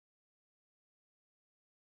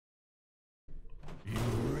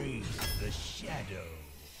Embrace the shadow.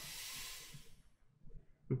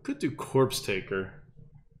 We could do Corpse Taker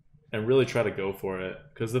and really try to go for it.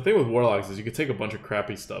 Because the thing with Warlocks is you could take a bunch of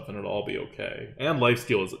crappy stuff and it'll all be okay. And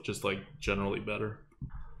Lifesteal is just like generally better.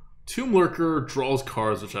 Tomb Lurker draws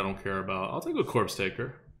cards, which I don't care about. I'll take a Corpse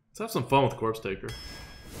Taker. Let's have some fun with Corpse Taker.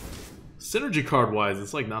 Synergy card wise,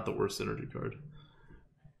 it's like not the worst synergy card.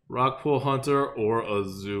 Rockpool Hunter or a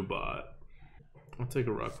Zubat. I'll take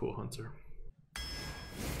a Rockpool Hunter.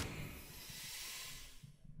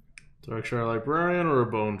 Darkshire Librarian or a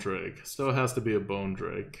Bone Drake? Still has to be a Bone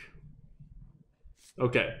Drake.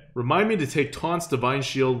 Okay, remind me to take Taunts, Divine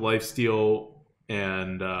Shield, Lifesteal,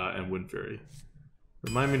 and Wind Fury.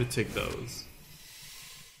 Remind me to take those.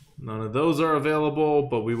 None of those are available,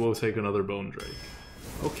 but we will take another Bone Drake.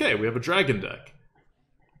 Okay, we have a Dragon deck.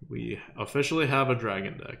 We officially have a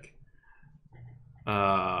Dragon deck.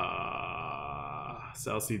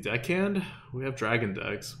 South Sea Deckhand? We have Dragon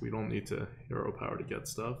decks. We don't need to Hero Power to get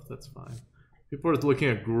stuff. That's fine. People are looking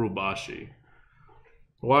at Gurubashi.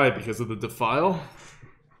 Why? Because of the Defile?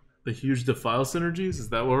 The huge Defile synergies? Is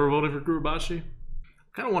that why we're voting for Gurubashi?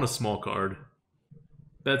 I kind of want a small card.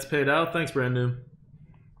 Bets paid out. Thanks, brand new.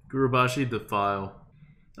 Gurubashi, Defile.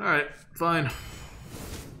 Alright, fine.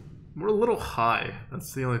 We're a little high.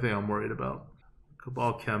 That's the only thing I'm worried about.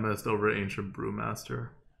 Cabal Chemist over Ancient Brewmaster.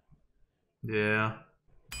 Yeah.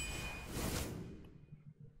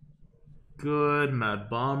 Good. Mad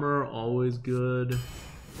Bomber, always good.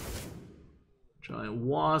 Giant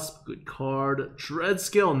Wasp, good card.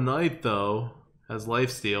 Dreadscale Knight, though, has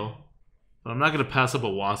Lifesteal. But I'm not going to pass up a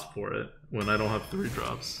Wasp for it when I don't have 3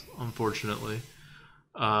 drops, unfortunately.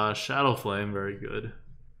 Shadow Flame, very good.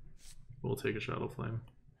 We'll take a Shadow Flame.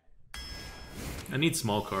 I need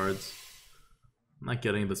small cards. I'm not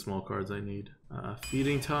getting the small cards I need.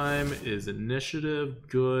 Feeding Time is Initiative,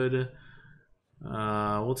 good.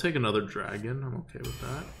 We'll take another Dragon, I'm okay with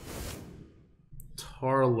that.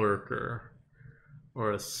 Tar Lurker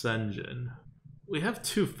or Ascension. We have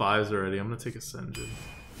 2 5s already, I'm gonna take Ascension.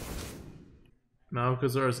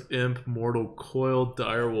 Malcazar's Imp, Mortal Coil,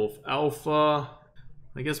 Direwolf Alpha.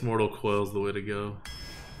 I guess Mortal Coil is the way to go,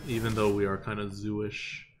 even though we are kind of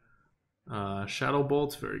zoo-ish. Shadow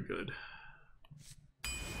Bolt's very good.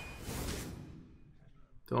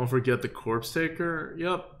 Don't forget the Corpse Taker.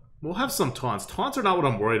 Yep, we'll have some taunts. Taunts are not what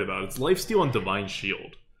I'm worried about. It's Lifesteal and Divine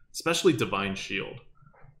Shield. Especially Divine Shield.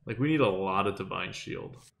 Like, we need a lot of Divine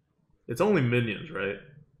Shield. It's only minions, right?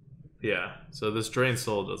 Yeah, so this Drain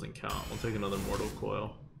Soul doesn't count. We'll take another Mortal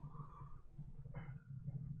Coil.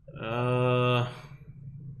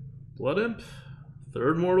 Blood Imp?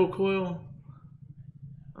 3rd Mortal Coil?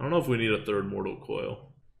 I don't know if we need a 3rd Mortal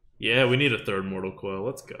Coil. Yeah, we need a 3rd Mortal Coil.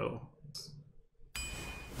 Let's go.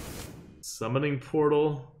 Summoning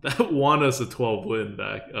Portal. That won us a 12 win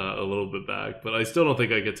back, a little bit back, but I still don't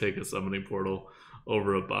think I could take a Summoning Portal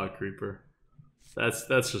over a Bot Creeper. That's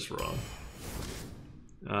just wrong.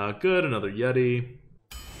 Good, another Yeti.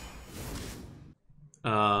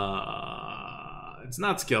 It's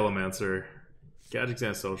not Skelemancer. Gadget's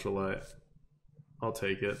and Socialite. I'll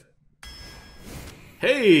take it.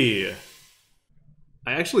 Hey!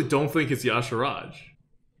 I actually don't think it's Yasharaj.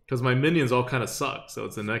 Because my minions all kind of suck, so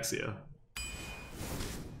it's Anexia.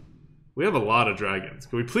 We have a lot of dragons.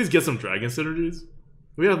 Can we please get some dragon synergies?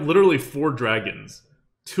 We have literally 4 dragons.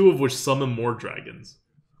 2 of which summon more dragons.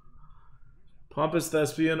 Pompous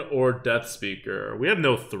Thespian or Death Speaker. We have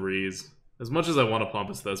no 3s. As much as I want a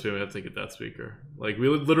Pompous Thespian, we have to take a Death Speaker. Like, we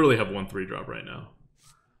literally have 1 3-drop right now.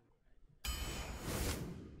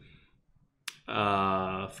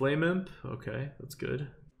 Flame Imp. Okay, that's good.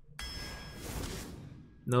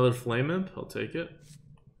 Another Flame Imp. I'll take it.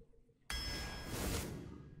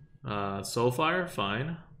 Soulfire.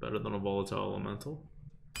 Fine. Better than a Volatile Elemental.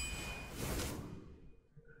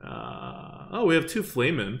 Oh, we have 2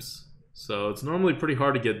 Flame Imps. So it's normally pretty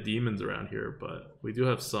hard to get demons around here, but we do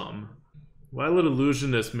have some. Violet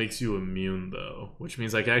Illusionist makes you immune, though, which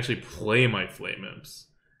means I can actually play my Flame Imps.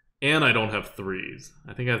 And I don't have 3s.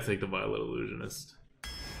 I think I have to take the Violet Illusionist.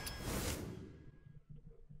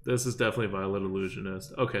 This is definitely Violet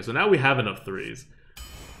Illusionist. Okay, so now we have enough 3s.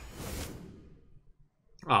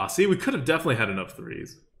 Ah, see, we could have definitely had enough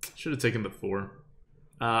 3s. Should have taken the 4.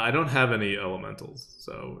 I don't have any elementals,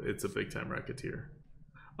 so it's a big time Racketeer.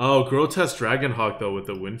 Oh, Grotesque Dragonhawk, though, with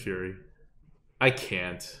the Wind Fury. I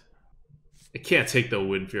can't. I can't take the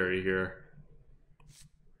Wind Fury here.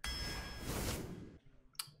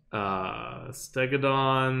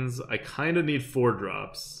 Stegodons. I kind of need 4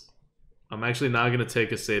 drops. I'm actually not going to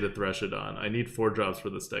take a Seta Threshodon. I need 4 drops for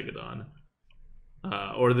the Stegodon.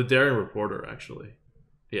 Or the Daring Reporter, actually.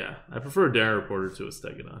 Yeah, I prefer a Darren Reporter to a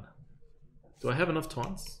Stegodon. Do I have enough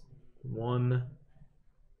taunts? 1,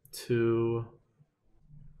 2.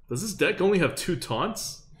 Does this deck only have 2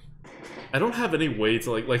 taunts? I don't have any way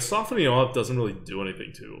to like softening off doesn't really do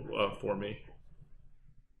anything for me.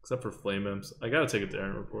 Except for Flame Imps. I gotta take a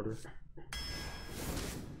Darren Reporter.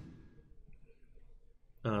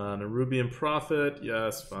 Nerubian Prophet,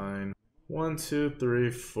 yes, fine. 1, 2, 3,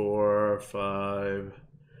 4, 5,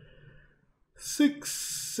 6,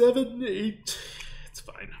 7, 8. It's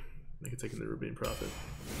fine. I can take in the Nerubian Prophet.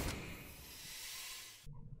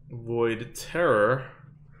 Void Terror.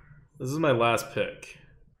 This is my last pick.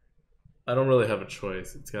 I don't really have a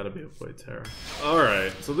choice. It's gotta be a Void Terror.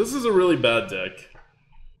 Alright, so this is a really bad deck.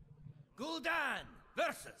 Gul'dan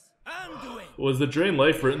versus Anduin. Was the Drain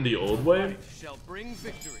Life written the old way? Shall bring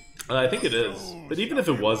victory. I think it is. But even if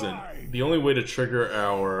it wasn't, the only way to trigger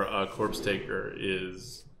our Corpse Taker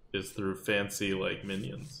is through fancy, like,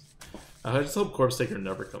 minions. I just hope Corpse Taker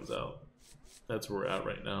never comes out. That's where we're at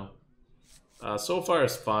right now. Soulfire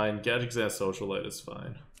is fine. Gadget's Socialite is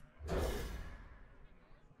fine.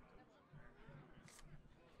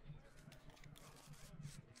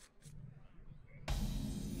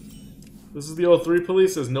 This is the O3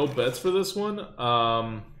 police. There's no bets for this one.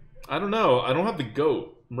 I don't know. I don't have the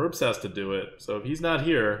GOAT. Merps has to do it. So if he's not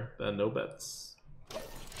here, then no bets.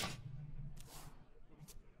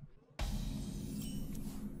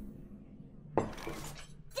 Dance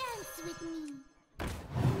with me.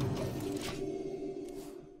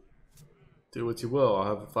 Do what you will. I'll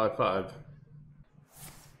have a 5/5.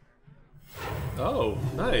 Oh,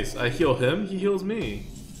 nice. I heal him. He heals me.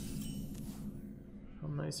 How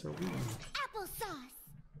nice are we? Applesauce.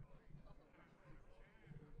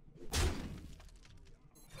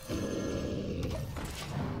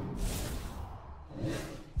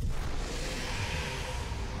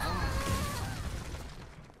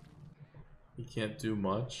 He can't do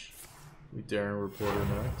much. We Darren Reporter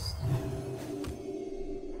next.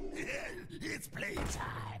 It's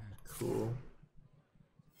playtime. Cool.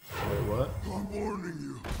 Wait, what? I'm warning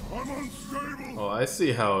you. I'm unstable. Oh, I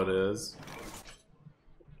see how it is.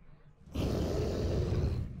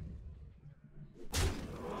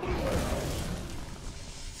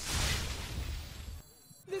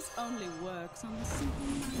 This only works on the simple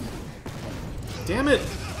mind. Damn it!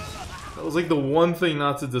 That was like the one thing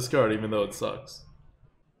not to discard, even though it sucks.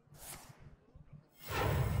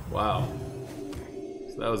 Wow.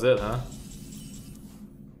 So that was it, huh?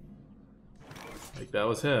 Like, that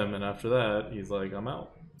was him, and after that, he's like, I'm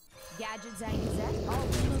out. Gadgets and Gazette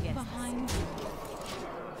always Look against behind us.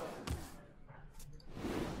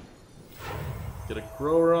 you. Get a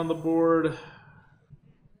grower on the board.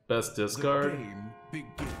 Best discard. Game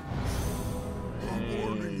begins.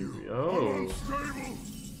 Maybe. Oh. Unstable.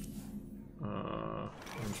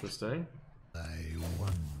 Interesting. I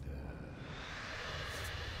wonder.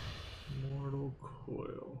 Mortal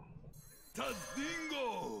Coil.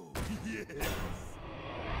 Tazingo. Yes.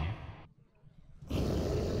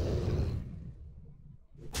 Behind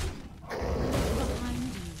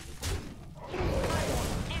you.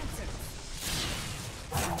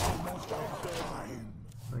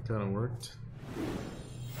 That kind of worked.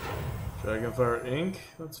 Dragonfire Ink?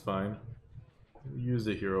 That's fine. We use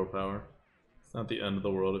the hero power. It's not the end of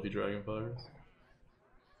the world if he Dragonfires.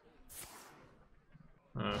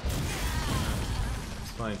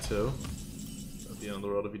 It's fine too. Not the end of the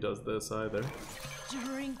world if he does this either.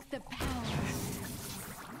 Drink the power.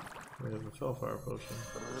 We have a Fellfire Potion.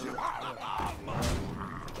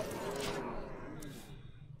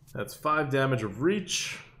 That's 5 damage of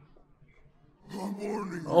reach. I'm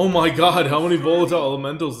warning you. Oh my god, how many volatile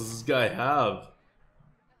elementals does this guy have?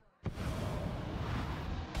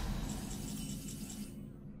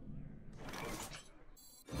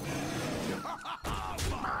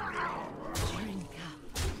 Drink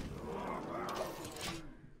up.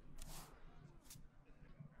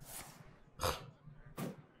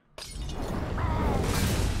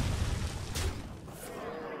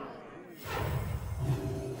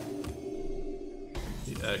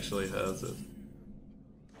 He actually has it.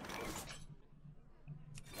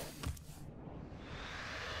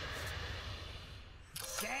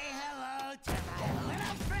 Say hello to my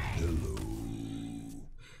little friend.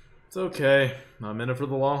 It's okay. I'm in it for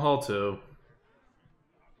the long haul too.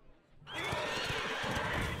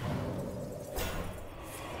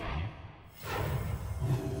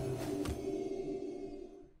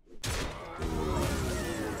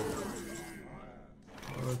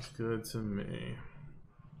 Looks good to me.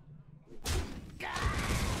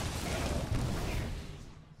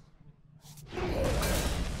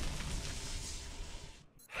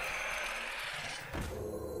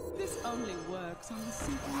 only works on the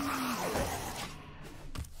simple.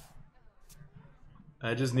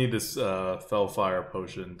 I just need this Fellfire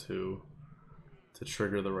potion to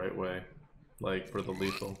trigger the right way, like for the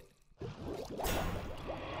lethal.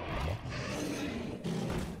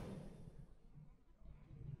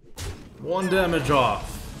 1 damage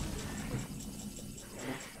off.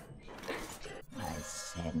 I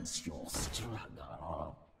sense your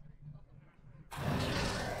struggle.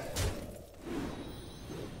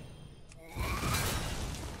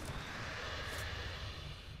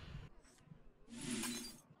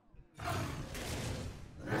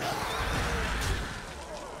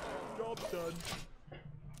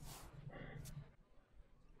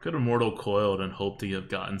 Could have Mortal Coiled and hoped to have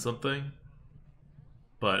gotten something.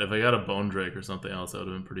 But if I got a Bone Drake or something else, I would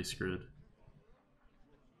have been pretty screwed.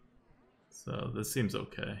 So this seems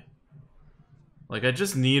okay. Like, I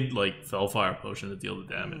just need, like, Fellfire Potion to deal the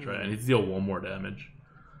damage, right? I need to deal 1 more damage.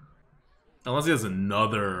 Unless he has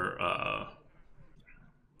another,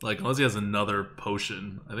 unless he has another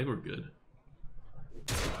potion, I think we're good.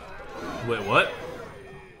 Wait, what?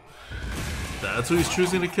 That's who he's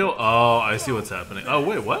choosing to kill? Oh, I see what's happening. Oh,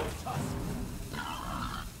 wait, what?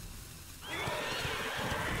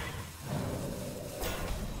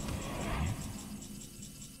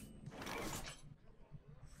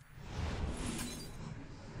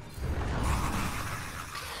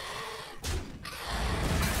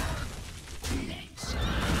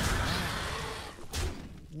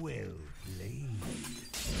 Well played.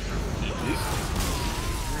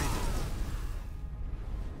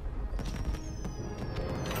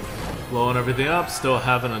 Blowing everything up, still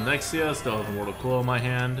having a Nexia, still have a Mortal Coil in my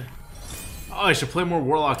hand. Oh, I should play more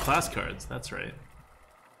Warlock class cards, that's right.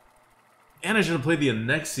 And I should have played the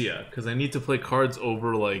Nexia, because I need to play cards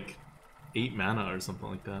over like 8 mana or something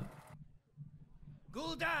like that.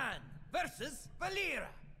 Gul'dan versus Valera.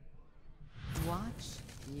 Watch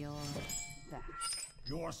your back.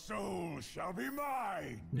 Your soul shall be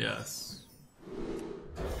mine. Yes.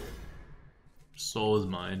 Soul is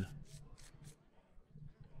mine.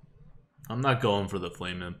 I'm not going for the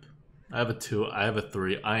Flame Imp. I have a 2, I have a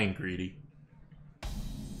 3, I ain't greedy.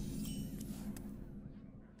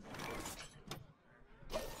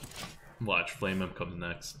 Watch, Flame Imp comes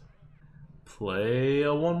next. Play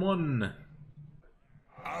a 1/1.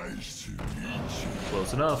 I should eat you.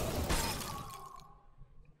 Close enough.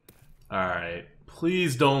 Alright,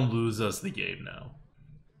 please don't lose us the game now.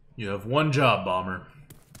 You have 1 job, Bomber.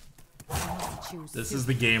 This is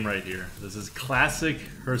the game right here. This is classic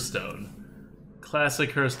Hearthstone.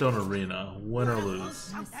 Classic Hearthstone Arena. Win or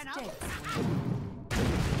lose.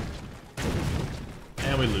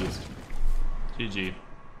 And we lose. GG.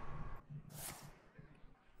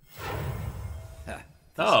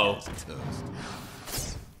 Oh.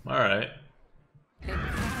 Alright.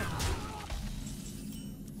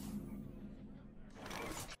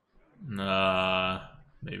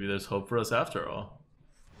 Maybe there's hope for us after all.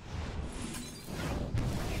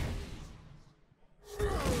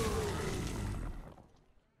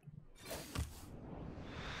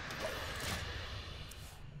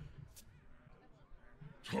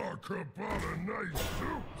 Talk about a nice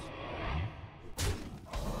suit.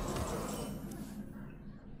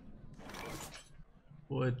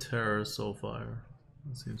 Void Terror, Soulfire.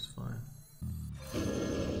 That seems fine.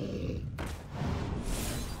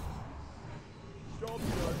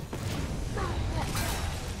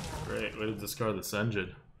 Great, way to discard the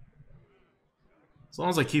Senjin. As long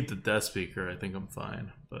as I keep the Death Speaker, I think I'm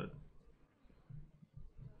fine, but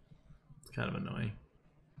it's kind of annoying.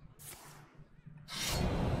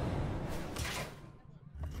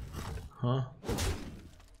 Huh?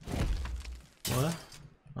 What?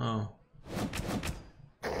 Oh.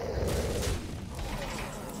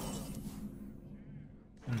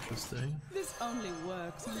 Interesting. This only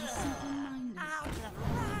works on the simple-minded.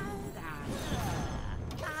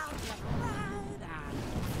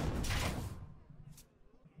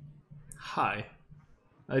 Hi.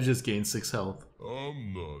 I just gained 6 health.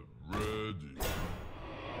 I'm not ready.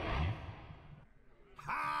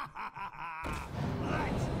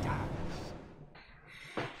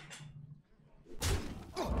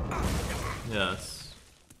 Yes.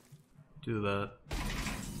 Do that.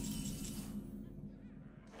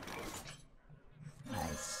 I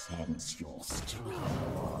sense your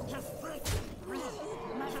struggle.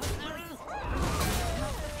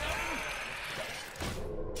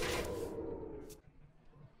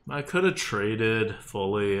 I could have traded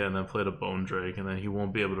fully and then played a Bone Drake, and then he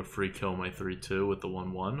won't be able to free kill my 3/2 with the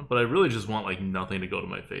 1/1. But I really just want like nothing to go to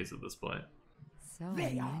my face at this point. So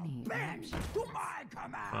many options. To my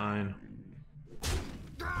command. Fine.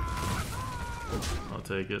 I'll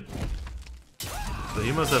take it. So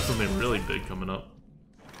he must have something really big coming up.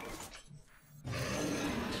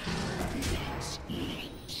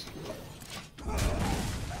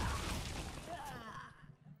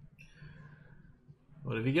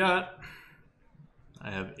 What have you got? I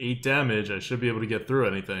have 8 damage. I should be able to get through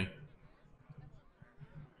anything.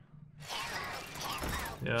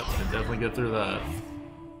 Yep, can definitely get through that.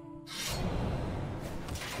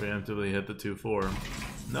 Preemptively hit the 2-4.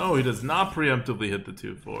 No, he does not preemptively hit the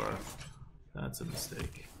 2-4. That's a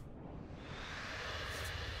mistake.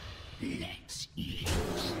 Let's eat.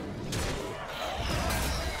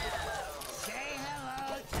 Say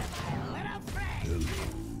hello to my little friend.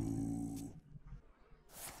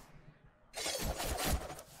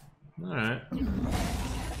 Alright.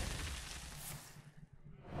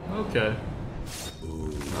 Okay.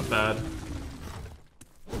 Not bad.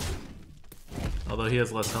 Although he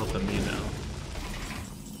has less health than me now.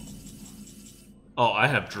 Oh, I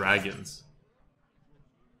have dragons.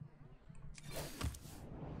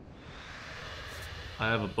 I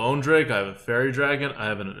have a Bone Drake, I have a Fairy Dragon, I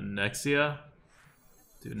have an Anexia.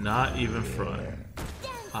 Do not even front.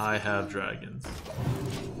 I have dragons.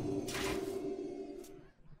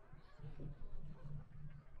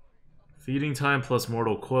 Feeding time plus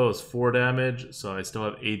Mortal Coil is 4 damage, so I still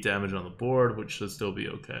have 8 damage on the board, which should still be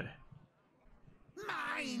okay.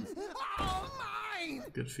 Mine! Oh, mine!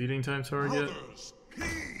 Good feeding time target. Brothers,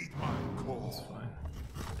 heed my call. That's fine.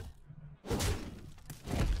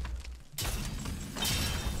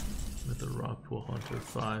 With the Rockpool Hunter,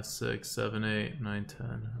 5, 6, 7, 8, 9,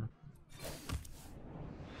 10.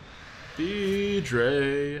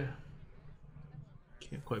 B-Dre.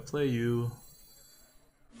 Can't quite play you.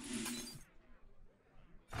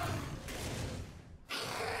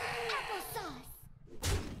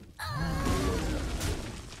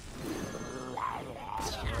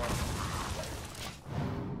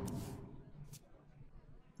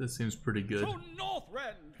 This seems pretty good.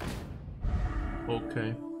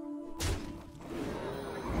 Okay.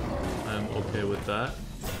 I'm okay with that.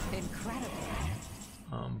 Incredible.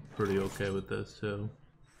 I'm pretty okay with this too.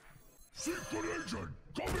 Secret agent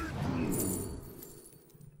coming through.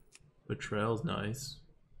 Betrayal's nice.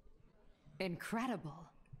 Incredible.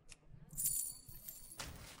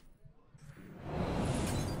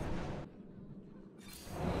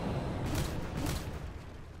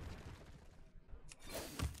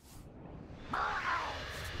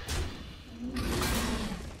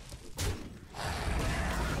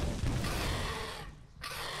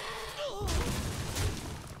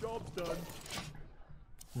 Job's done.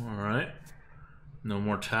 Alright. No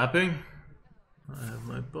more tapping. I have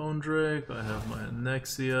my Bone Drake, I have my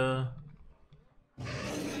Anexia.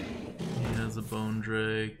 He has a Bone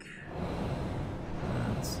Drake.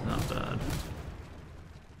 That's not bad.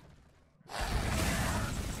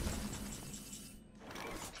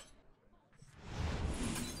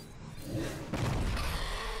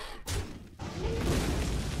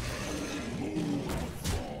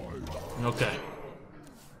 Okay.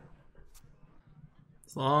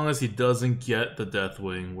 As long as he doesn't get the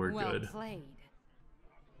Deathwing, we're Well good. played.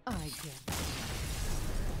 I get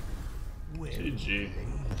GG.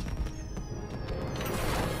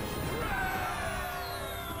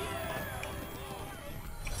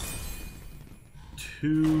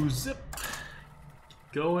 Two zip.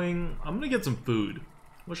 Going. I'm gonna get some food.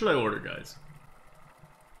 What should I order, guys?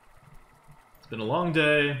 It's been a long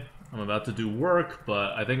day. I'm about to do work,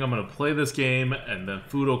 but I think I'm gonna play this game, and then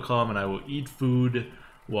food will come, and I will eat food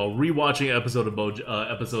while rewatching episodes of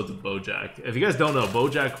BoJack. If you guys don't know,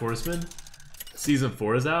 BoJack Horseman season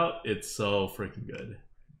 4 is out. It's so freaking good.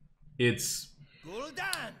 It's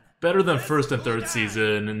better than first and third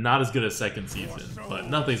season, and not as good as second season, but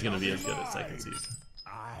nothing's gonna be as good as second season.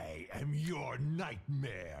 I am your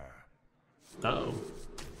nightmare. Uh-oh.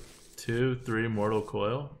 2, 3 Mortal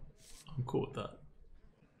Coil. I'm cool with that.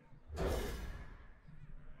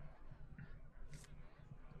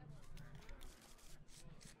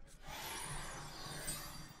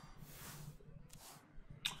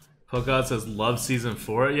 Pogod says love season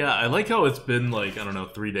 4. Yeah, I like how it's been like, I don't know,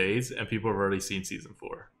 3 days and people have already seen season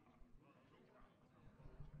 4.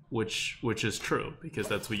 Which is true, because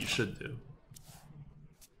that's what you should do.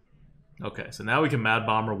 Okay, so now we can Mad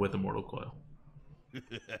Bomber with Immortal Coil.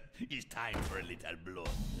 It's time for a little blood.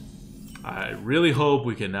 I really hope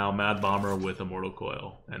we can now Mad Bomber with Immortal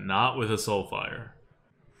Coil, and not with a Soulfire.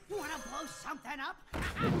 Wanna blow something up?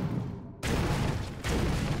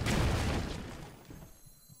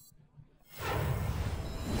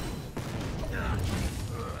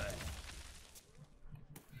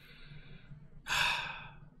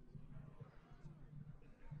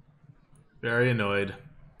 Very annoyed.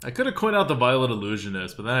 I could have coined out the Violet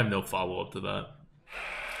Illusionist, but then I have no follow-up to that.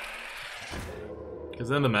 Because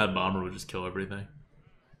then the Mad Bomber would just kill everything.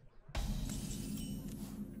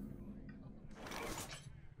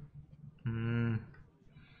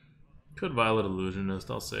 Could Violet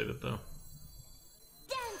Illusionist, I'll save it though.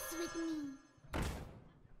 Dance with me.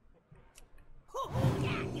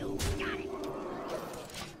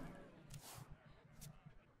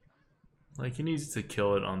 Like, he needs to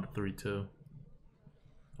kill it on the 3-2.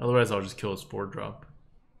 Otherwise, I'll just kill his 4-drop.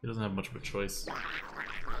 He doesn't have much of a choice.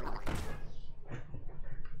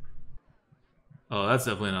 Oh, that's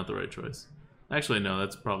definitely not the right choice. Actually, no,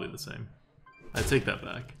 that's probably the same. I take that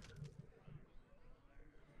back.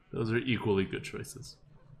 Those are equally good choices.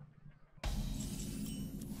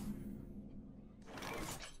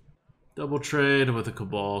 Double trade with a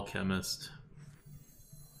Cabal Chemist.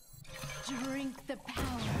 Drink the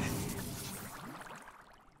power.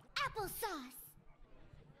 Applesauce.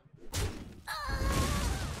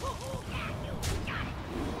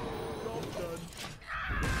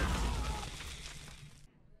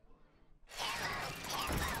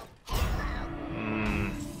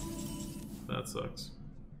 That sucks.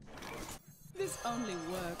 This only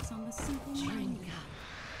works on the simple mind.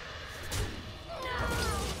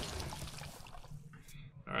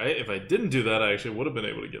 Alright, if I didn't do that, I actually would have been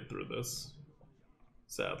able to get through this.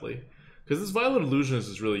 Sadly. Because this Violet Illusionist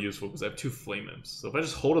is really useful because I have 2 Flame Imps. So if I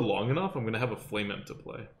just hold it long enough, I'm going to have a Flame Imp to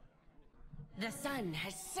play. The sun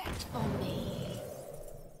has set for me.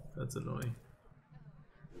 That's annoying.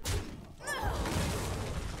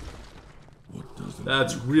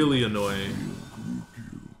 That's really annoying.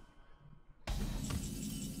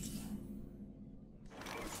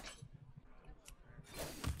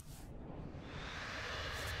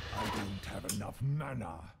 I don't have enough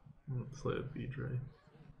mana. I'm gonna play a Beedray.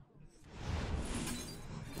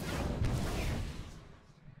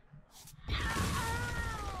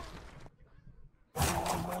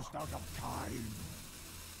 Almost out of time.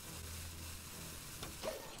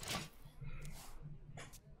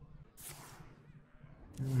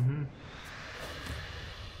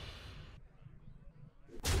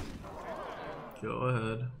 Go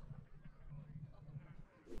ahead.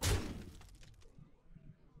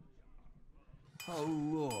 How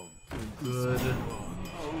long can Good. this go on?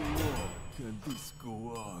 How long can this go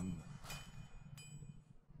on?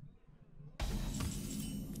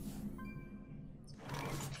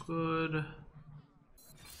 Good.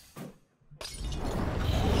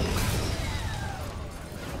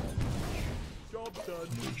 Job done.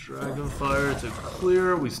 Dragonfire to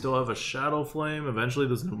clear. We still have a Shadow Flame. Eventually,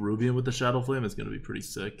 this Nerubian with the Shadow Flame is going to be pretty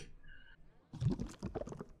sick.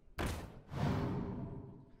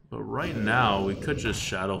 But right now, we could just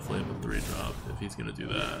Shadow Flame a 3-drop if he's going to do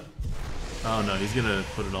that. Oh no, he's going to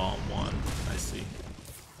put it all in one. I see.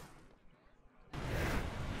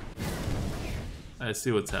 I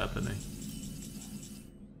see what's happening.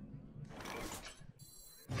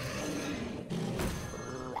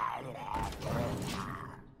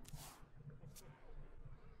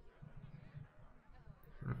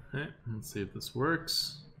 Okay, let's see if this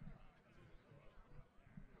works.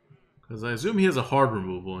 Because I assume he has a hard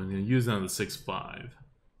removal and he's going to use it on the 6-5.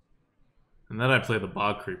 And then I play the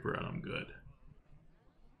Bog Creeper and I'm good.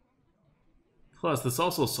 Plus, this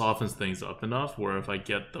also softens things up enough where if I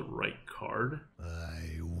get the right card...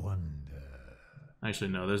 I wonder. Actually,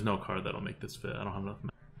 no, there's no card that'll make this fit. I don't have enough...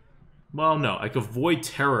 Well, no, I could Void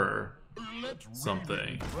Terror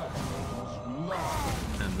something.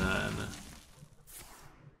 And then...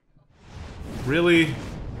 Really?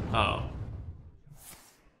 Oh.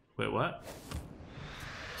 Wait, what?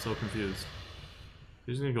 So confused.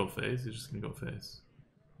 He's gonna go face? He's just gonna go face.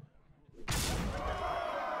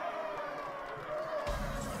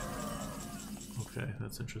 Okay,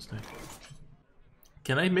 that's interesting.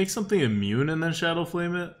 Can I make something immune and then Shadow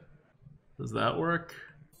Flame it? Does that work?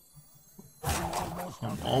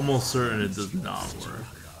 I'm almost certain it does not work.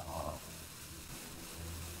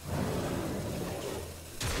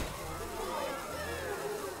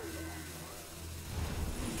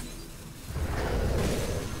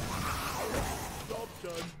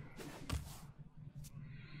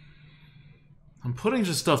 I'm putting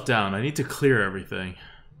just stuff down. I need to clear everything.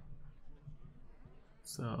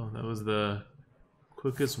 So that was the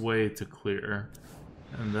quickest way to clear.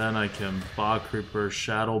 And then I can Bog Creeper,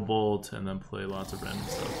 Shadow Bolt, and then play lots of random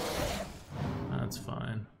stuff. That's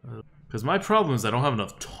fine. Because my problem is I don't have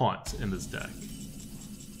enough taunt in this deck.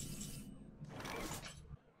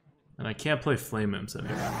 And I can't play Flame Imps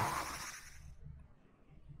anymore.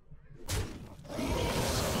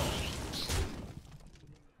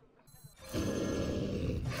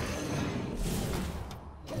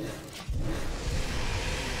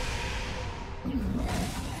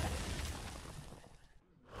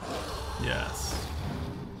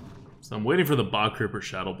 So I'm waiting for the Bog Creeper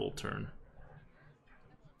Shadow Bolt turn.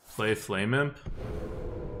 Play Flame Imp.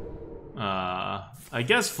 I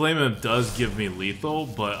guess Flame Imp does give me lethal,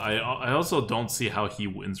 but I also don't see how he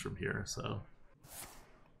wins from here, so...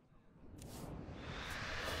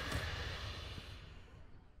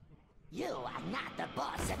 You are not the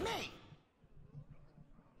boss of me.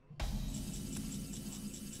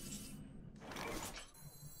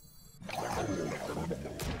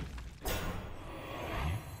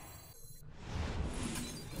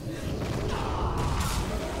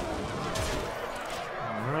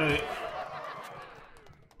 Alright.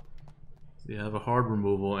 So you have a hard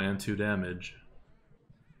removal and 2 damage.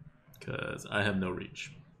 Because I have no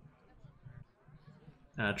reach.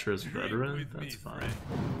 Atris Veteran? That's fine.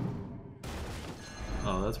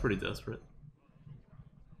 Oh, that's pretty desperate.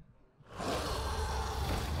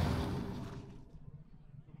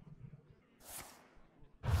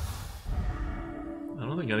 I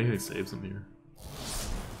don't think anything saves him here.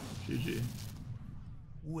 GG.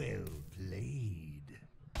 Well played.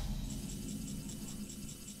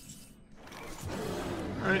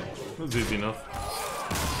 Alright, that was easy enough.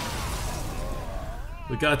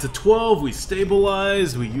 We got to 12, we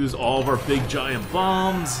stabilized, we used all of our big giant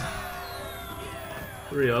bombs.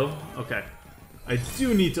 3-0, okay. I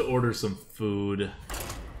do need to order some food.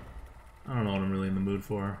 I don't know what I'm really in the mood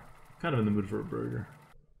for. Kind of in the mood for a burger.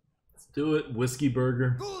 Let's do it, whiskey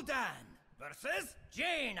burger. Gul'dan versus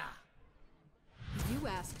Jaina. You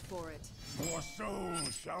asked for it. Your soul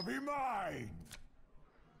shall be mine.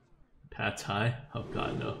 Pad Thai? Oh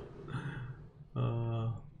god, no.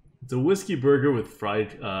 It's a whiskey burger with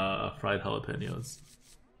fried jalapenos.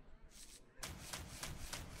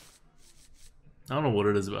 I don't know what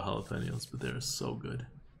it is about jalapenos, but they're so good.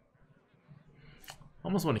 I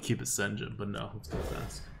almost want to keep it Senjin, but no, let's go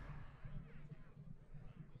fast.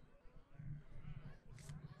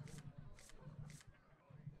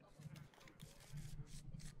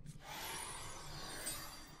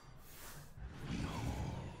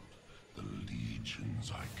 The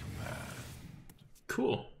legions I command.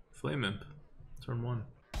 Cool. Flame Imp. Turn 1.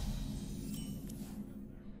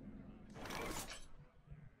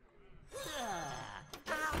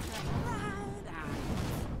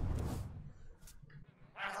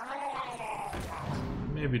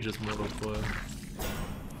 Maybe just Mortal Coil.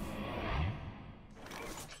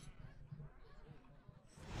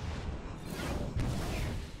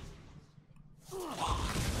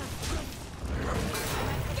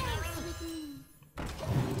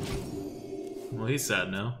 Well, he's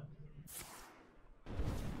sad now.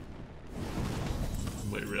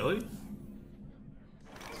 Wait, really?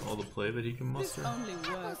 That's all the play that he can This muster? only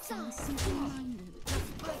works on the simple-minded.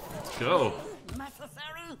 Let's go!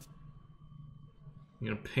 Necessary. You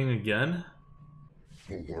gonna ping again?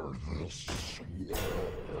 For this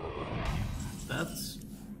That's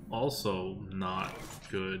also not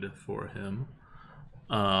good for him.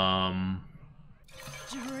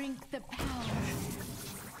 Drink the power.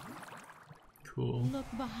 Cool. Look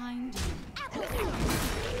behind you.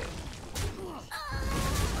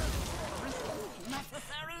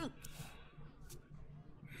 Necessary.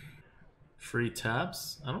 Free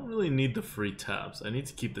taps? I don't really need the free taps. I need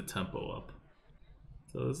to keep the tempo up.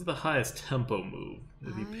 So this is the highest tempo move.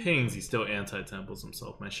 If he pings, he still anti-tempos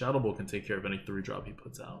himself. My Shadow Bolt can take care of any 3-drop he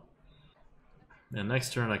puts out. And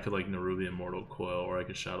next turn I could like Nerubian Mortal Coil, or I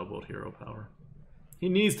could Shadow Bolt Hero Power. He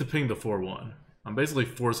needs to ping the 4-1. I'm basically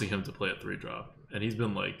forcing him to play a 3-drop. And he's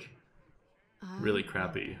been like really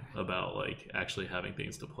crappy about like actually having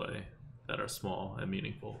things to play that are small and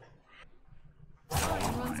meaningful.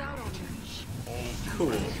 Runs out on you.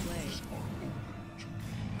 Cool.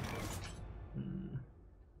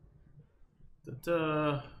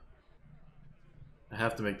 I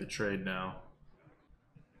have to make the trade now.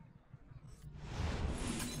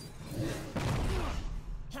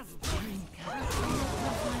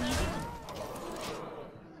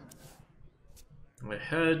 I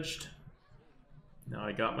hedged. Now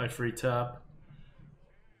I got my free tap.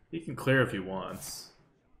 He can clear if he wants.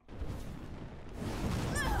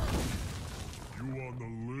 You on the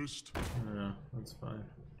list? Yeah, that's fine.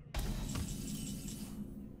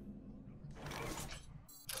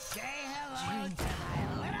 Say hello to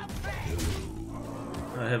my little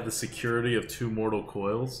friend. I have the security of 2 Mortal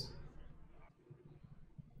Coils.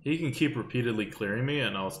 He can keep repeatedly clearing me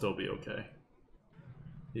and I'll still be okay.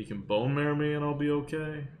 He can Bone Marrow me and I'll be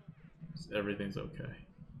okay. Everything's okay.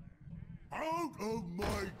 Out of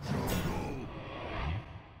my jungle!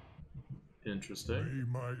 Interesting. May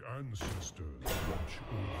my ancestors watch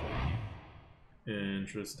over me.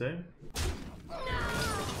 Interesting.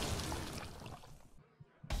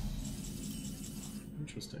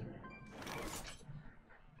 Interesting.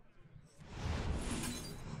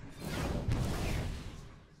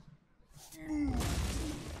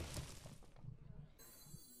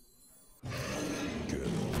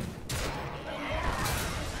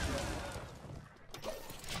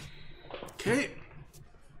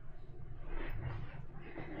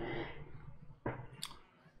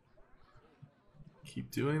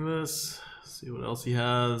 keep doing this. See what else he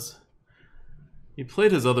has. He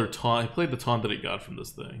played his other taunt. He played the taunt that he got from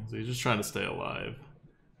this thing. So he's just trying to stay alive.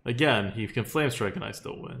 Again, he can Flame Strike and I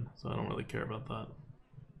still win. So I don't really care about that.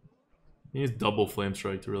 He needs double Flame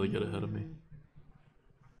Strike to really get ahead of me.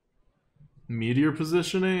 Meteor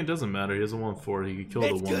positioning? It doesn't matter. He has a 1/4. He can kill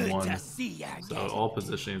the 1/1. So all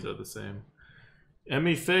positionings are the same.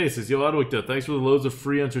 Emmy Face is, yo, ADWCTA, thanks for the loads of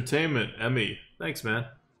free entertainment. Emmy, thanks, man.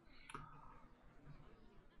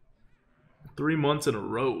 3 months in a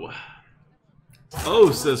row.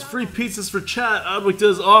 Oh, says free pizzas for chat. ADWCTA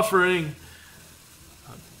is offering.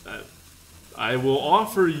 I will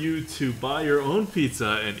offer you to buy your own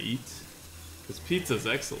pizza and eat, because pizza's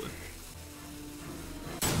excellent.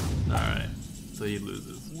 All right, so he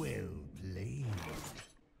loses. Well played.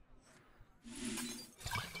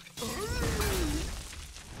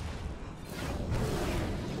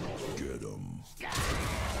 Get him.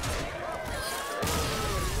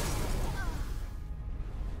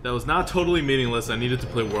 That was not totally meaningless. I needed to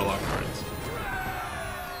play Warlock cards.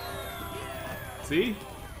 See?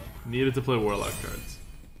 Needed to play Warlock cards.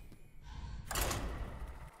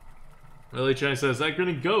 Really, Chang says, that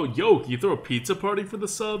Grinning go. Yo, can you throw a pizza party for the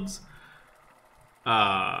subs?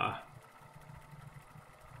 I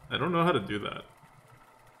don't know how to do that.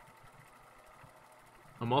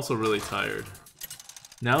 I'm also really tired.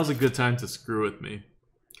 Now's a good time to screw with me,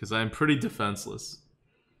 because I'm pretty defenseless.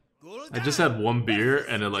 I just had one beer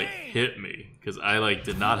and it like hit me because I like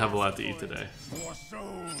did not have a lot to eat today.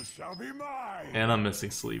 And I'm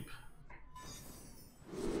missing sleep.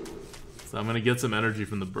 So I'm gonna get some energy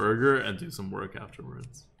from the burger and do some work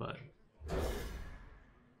afterwards. But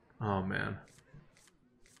oh man.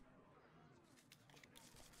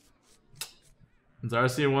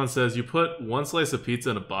 Zarcian1 says you put one slice of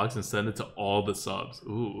pizza in a box and send it to all the subs.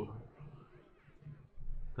 Ooh.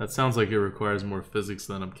 That sounds like it requires more physics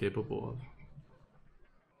than I'm capable of.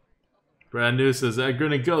 Brand new says, that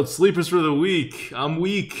Grinning Goat, sleepers for the week. I'm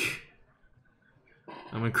weak.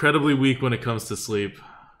 I'm incredibly weak when it comes to sleep.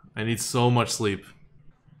 I need so much sleep.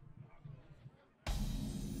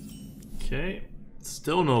 Okay.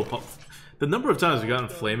 Still no pump. The number of times we've gotten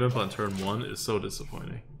Flame Imp on turn 1 is so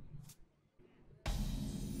disappointing.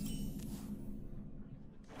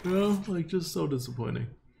 No, like just so disappointing.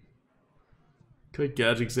 Quick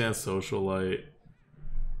Gadget and Socialite.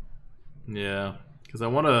 Yeah, because I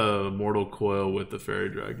want a Mortal Coil with the Fairy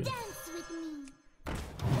Dragon.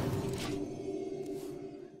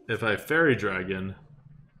 If I Fairy Dragon,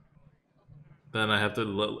 then I have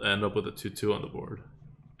to end up with a 2/2 on the board.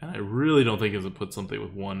 And I really don't think it's going to put something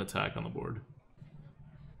with 1 attack on the board.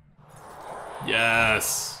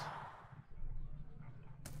 Yes!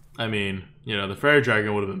 I mean, you know, the Fairy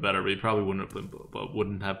Dragon would have been better, but he probably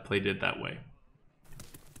wouldn't have played it that way.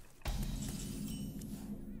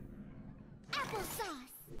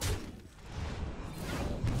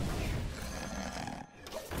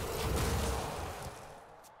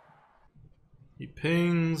 He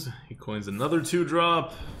pings, he coins another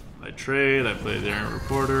 2-drop. I trade, I play the Errant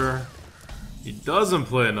Reporter. He doesn't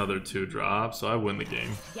play another 2-drop, so I win the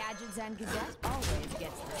game. Gadgets and Gazette always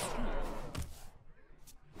gets the scoop.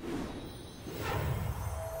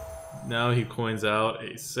 Now he coins out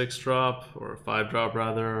a 6-drop, or a 5-drop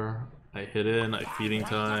rather. I hit in, I feeding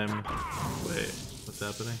time. Wait, what's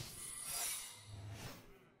happening?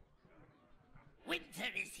 Winter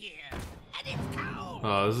is here, and it's cold.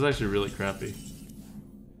 Oh, this is actually really crappy.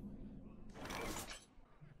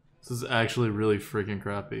 This is actually really freaking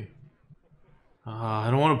crappy. I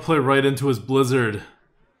don't want to play right into his Blizzard.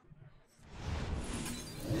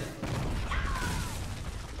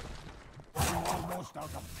 Almost out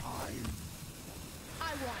of time.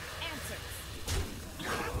 I want answers.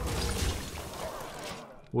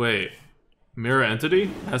 Wait, Mirror Entity?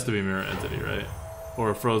 Has to be Mirror Entity, right?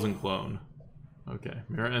 Or a Frozen Clone. Okay,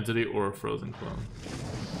 Mirror Entity or a Frozen Clone.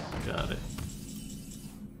 Got it.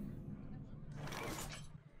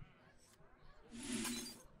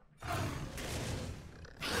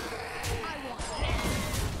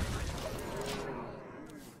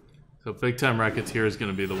 So Big Time Racketeer is going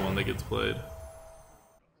to be the one that gets played.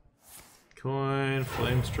 Coin,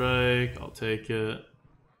 Flame Strike, I'll take it.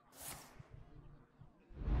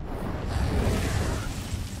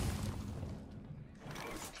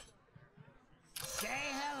 Say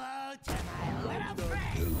hello to my little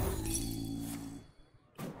friend.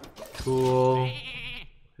 Cool.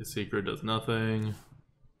 His secret does nothing.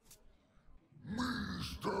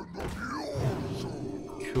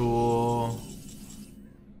 Cool.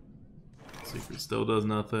 Secret still does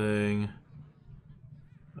nothing.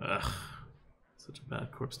 Ugh. Such a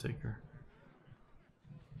bad corpse taker.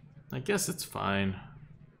 I guess it's fine.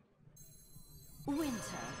 Winter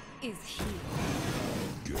is here.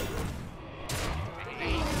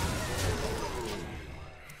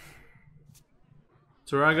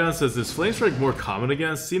 Taragon says, is Flame Strike more common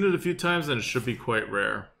again? Seen it a few times and it should be quite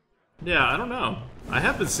rare. Yeah, I don't know. I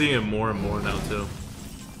have been seeing it more and more now too.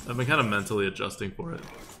 I've been kind of mentally adjusting for it.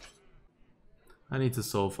 I need to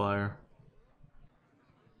Soulfire.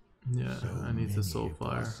 Yeah, I need to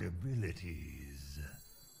Soulfire.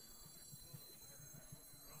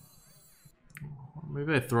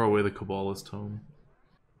 Maybe I throw away the Kabbalist Tome.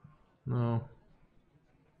 No.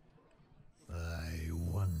 I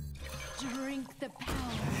wonder. Drink the power.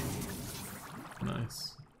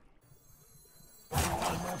 Nice.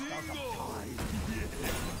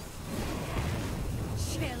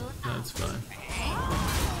 Chill. That's fine.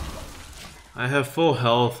 I have full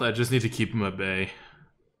health, I just need to keep him at bay.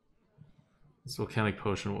 This volcanic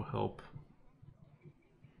potion will help.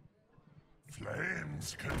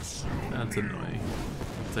 Flames consume. That's annoying.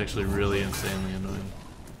 It's actually really insanely annoying.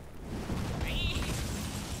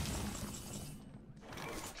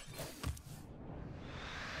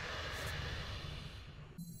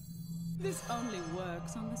 This only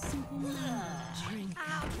works on the simple man. Drink.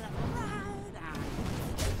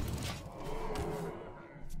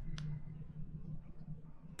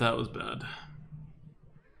 That was bad.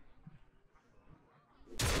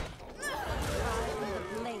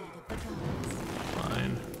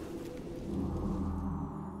 Fine.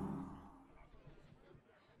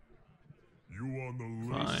 You on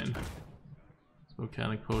the list? Fine. This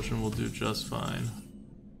volcanic potion will do just fine.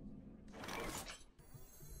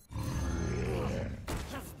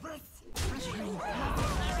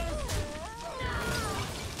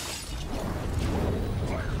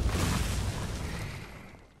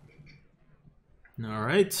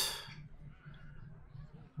 Alright.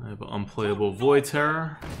 I have an unplayable Void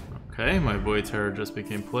Terror. Okay, my Void Terror just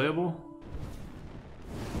became playable.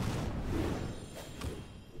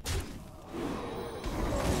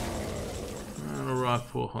 And a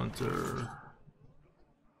Rockpool Hunter.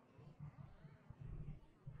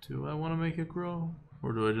 Do I want to make it grow?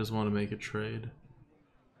 Or do I just want to make it trade?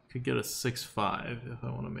 Could get a 6/5 if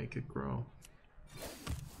I want to make it grow.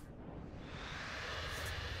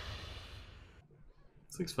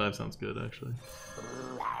 6/5 sounds good, actually.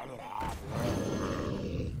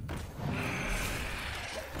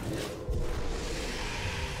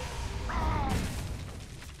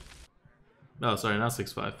 No, sorry, not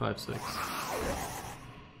 6/5, 5/6.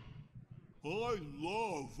 I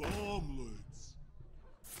love omelets.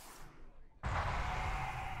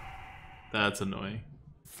 That's annoying.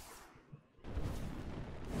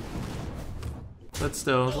 But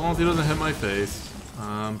still, as long as he doesn't hit my face,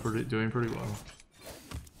 I'm doing pretty well.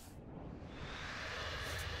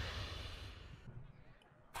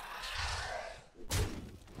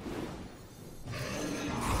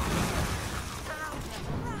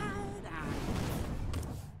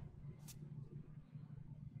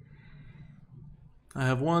 I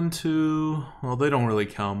have 1, 2. Well, they don't really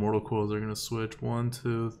count. Mortal Coils are gonna switch. 1,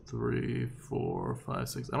 2, 3, 4, 5,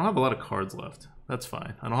 6. I don't have a lot of cards left. That's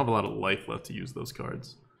fine. I don't have a lot of life left to use those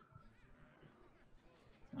cards.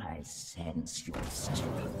 I sense your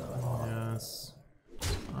strength. Yes. It's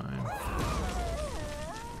fine.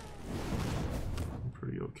 I'm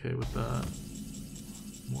pretty okay with that.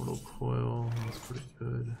 Mortal Coil. That's pretty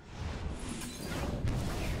good.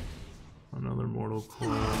 Another Mortal Coil.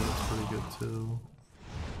 That's pretty good too.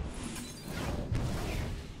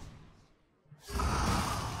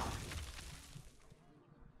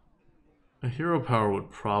 A hero power would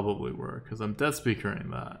probably work, because I'm Death Speakering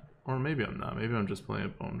that. Or maybe I'm not, maybe I'm just playing a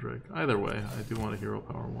Bone Drake. Either way, I do want a hero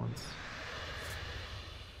power once.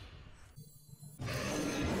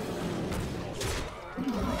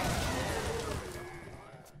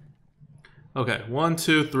 Okay, 1,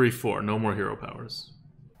 2, 3, 4. No more hero powers.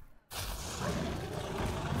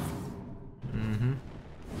 Mm-hmm.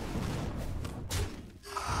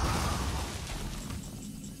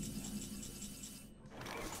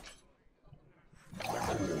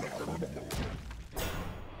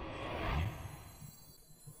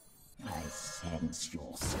 I sense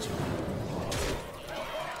your strength.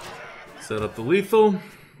 Set up the lethal.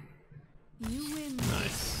 You win.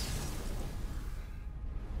 Nice.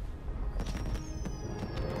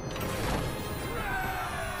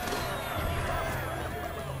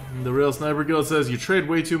 The Real Sniper Guild says, you trade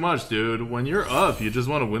way too much, dude. When you're up, you just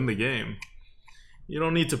want to win the game. You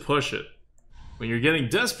don't need to push it. When you're getting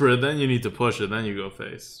desperate, then you need to push it, then you go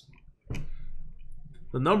face.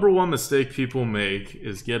 The #1 mistake people make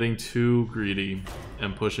is getting too greedy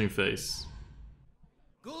and pushing face.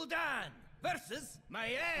 Gul'dan, versus my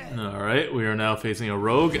heir. Alright, we are now facing a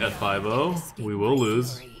rogue at 5-0. We will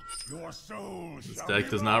lose. Your soul This deck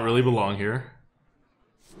does not really belong here.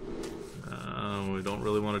 We don't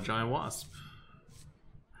really want a giant wasp.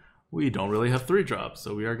 We don't really have 3 drops,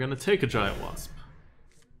 so we are going to take a giant wasp.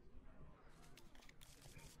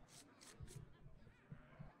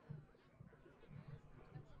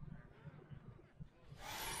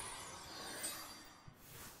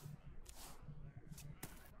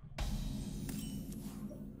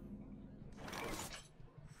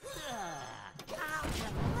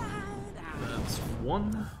 That's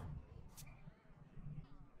 1.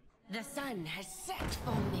 The sun has set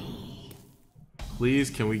for me. Please,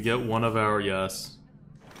 can we get one of our yes?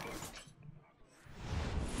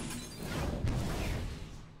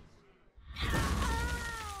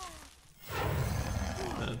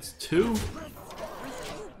 That's 2.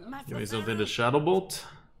 Give me something to Shadow Bolt.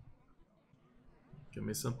 Give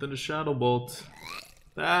me something to Shadow Bolt.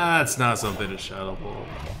 That's not something to Shadow Bolt.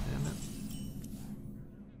 Damn it.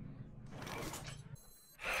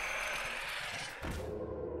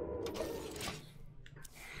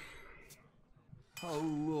 How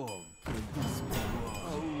long can this go on?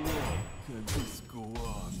 How long can this go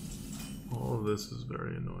on? All of this is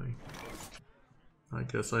very annoying. I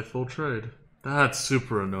guess I full trade. That's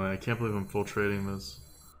super annoying. I can't believe I'm full trading this.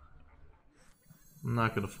 I'm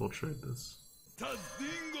not gonna full trade this.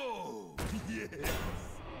 Tazdingo! Yes!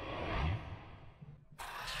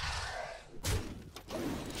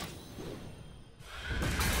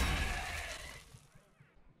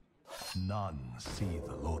 None see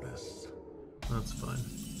the lotus. That's fine.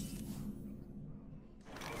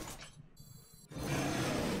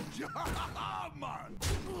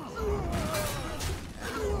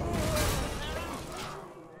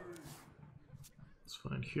 It's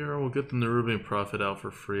fine. Here, we'll get the Nerubian Prophet out for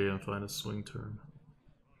free and find a swing turn.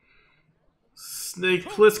 Snake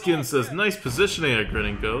Pliskin says, nice positioning at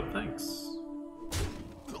Grinning Goat. Thanks.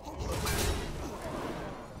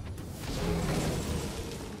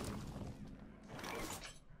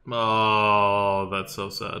 Oh, that's so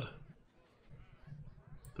sad.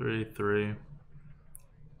 3/3.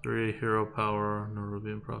 3 hero power,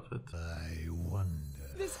 Nerubian Prophet. I wonder.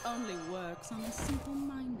 This only works on the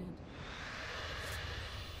simple-minded.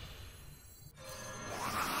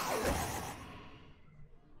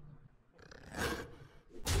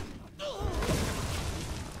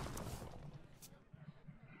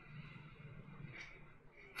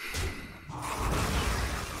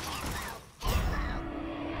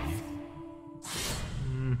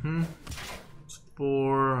 It's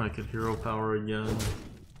 4. I could hero power again.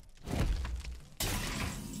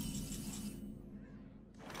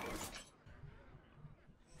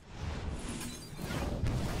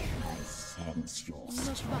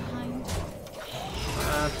 Look behind you.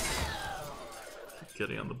 Keep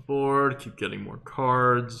getting on the board, keep getting more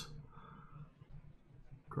cards.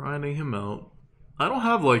 Grinding him out. I don't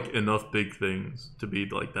have like enough big things to be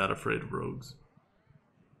like that afraid of rogues.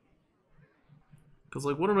 Cause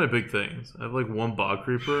like what are my big things? I have like 1 Bog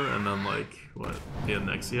Creeper and then like what? The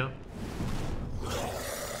Annexia?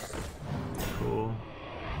 Cool.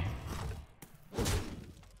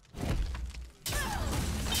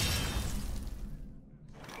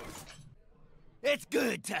 It's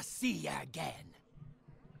good to see you again.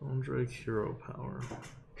 Bone Drake hero power.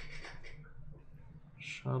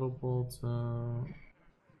 Shadow Bolt, no.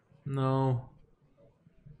 No.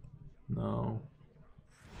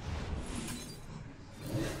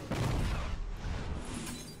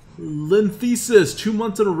 Linthesis, 2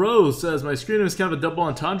 months in a row, says, my screen is kind of a double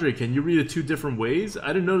entendre. Can you read it 2 different ways? I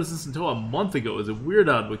didn't notice this until a month ago. Is it weird,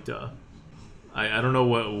 ADWCTA? I don't know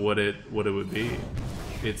what it would be.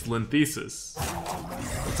 It's Linthesis.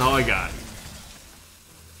 That's all I got.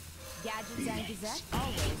 Gadgets and Gazette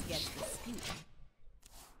always gets the scoop.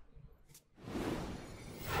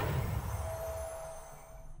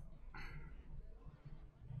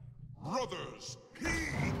 Brothers,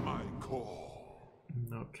 heed my call.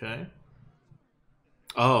 Okay.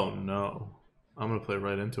 Oh no. I'm gonna play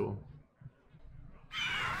right into him.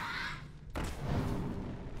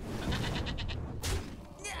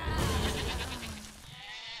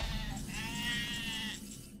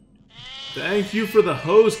 Thank you for the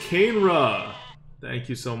hose, Kainra. Thank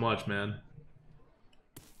you so much, man.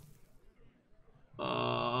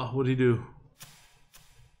 What'd he do?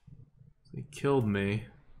 He killed me,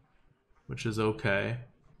 which is okay.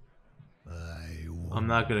 I'm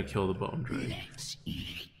not gonna kill the Bone Drake.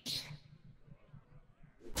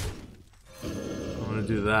 I'm gonna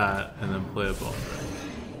do that and then play a Bone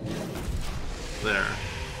Drake. There.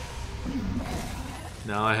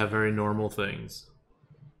 Now I have very normal things.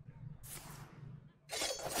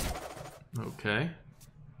 Okay.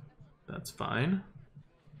 That's fine.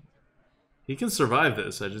 He can survive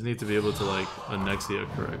this. I just need to be able to, like, Anexia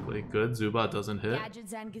correctly. Good. Zubat doesn't hit.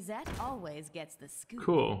 Gadgets and Gazette always gets the scoop.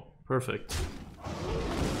 Cool. Perfect.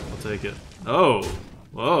 I'll take it. Oh!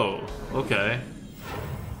 Whoa. Okay.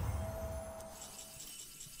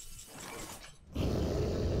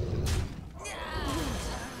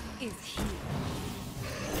 Is here.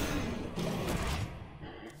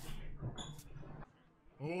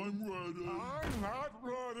 I'm ready. I'm not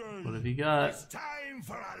ready. What have you got? It's time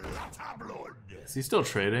for a lot of blood. Is he still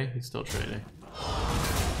trading? He's still trading.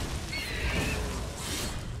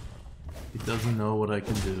 He doesn't know what I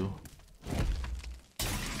can do.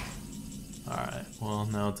 Alright, well,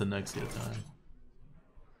 now it's Anexia time.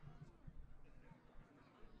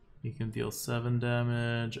 He can deal 7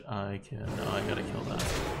 damage. I can... No, I gotta kill that.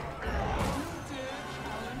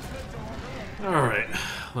 Alright,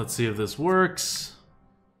 let's see if this works.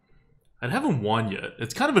 I haven't won yet.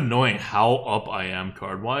 It's kind of annoying how up I am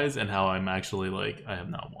card-wise and how I'm actually, like, I have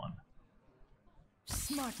not won.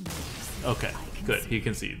 Smart moves. Okay, good. He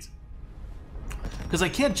concedes. Because I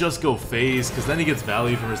can't just go phase, because then he gets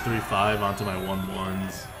value from his 3-5 onto my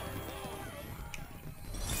 1-1s.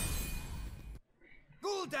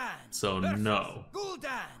 So, no.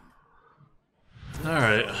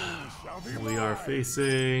 Alright. We are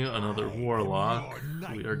facing another Warlock.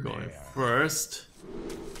 We are going first.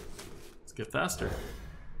 Let's get faster.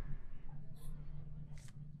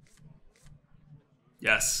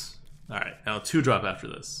 Yes. Alright, now 2-drop after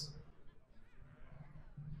this.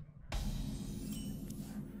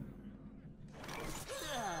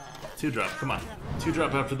 Two-drop, come on.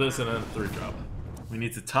 2-drop after this and then 3-drop. We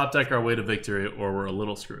need to top deck our way to victory or we're a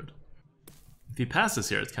little screwed. If he passes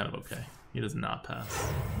here, it's kind of okay. He does not pass.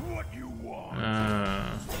 What you want?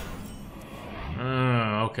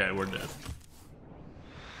 Okay, we're dead.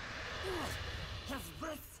 Is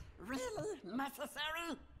this really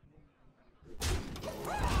necessary?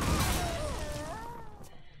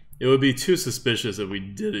 It would be too suspicious if we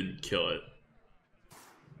didn't kill it.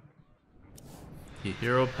 He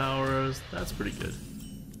hero powers. That's pretty good.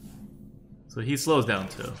 So he slows down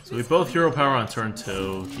too. So we both hero power on turn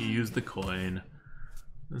 2. He used the coin.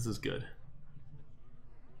 This is good.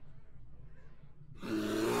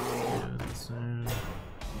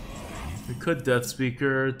 We could Death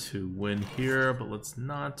Speaker to win here, but let's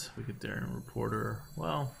not. We could Daring Reporter.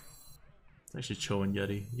 Well, it's actually Cho and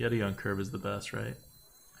Yeti. Yeti on curve is the best, right?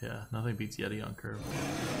 Yeah, nothing beats Yeti on curve.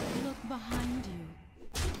 Look behind you.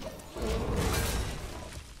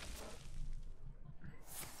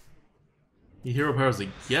 He hero powers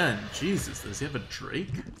again. Jesus, does he have a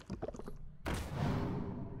Drake?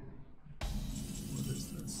 What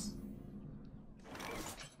is this?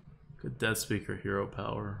 Good Death Speaker hero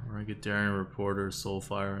power. Or I get Daring Reporter,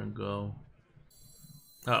 Soulfire, and go.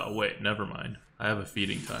 Oh, wait, never mind. I have a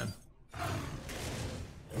feeding time.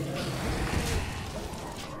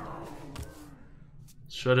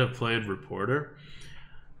 Should have played Reporter.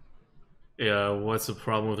 Yeah, what's the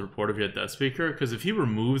problem with Reporter if you had Death Speaker? Because if he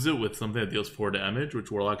removes it with something that deals 4 damage, which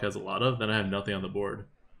Warlock has a lot of, then I have nothing on the board.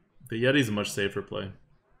 The Yeti's a much safer play.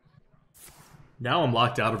 Now I'm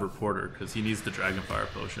locked out of Reporter because he needs the Dragonfire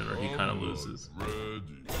Potion or he kind of loses.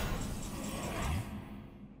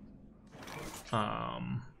 I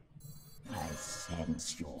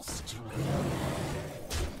sense your strength.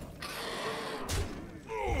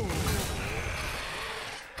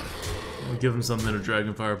 We'll give him something in a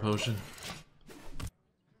Dragonfire Potion.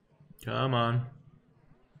 Come on.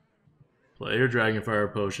 Play your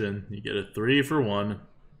Dragonfire Potion. You get a 3 for 1.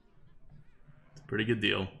 It's a pretty good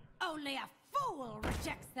deal. Only a fool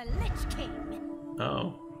rejects the Lich King.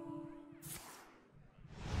 Oh.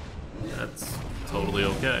 That's totally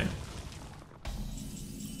okay.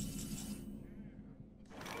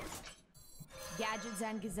 Gadgets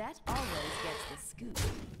and Gazette always gets the scoop.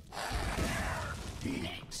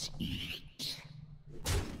 Let's eat.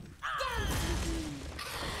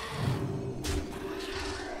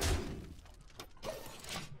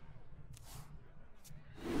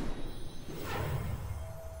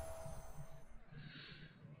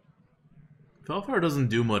 Felfire doesn't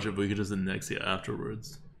do much if we could just Anexia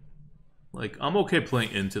afterwards. Like, I'm okay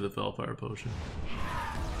playing into the Felfire Potion.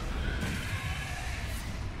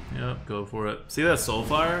 Yep, go for it. See that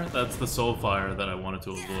Soulfire? That's the Soulfire that I wanted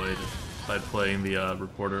to avoid by playing the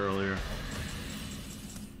Reporter earlier.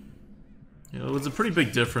 You know, it was a pretty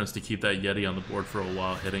big difference to keep that Yeti on the board for a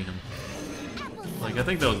while, hitting him. Like, I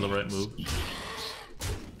think that was the right move.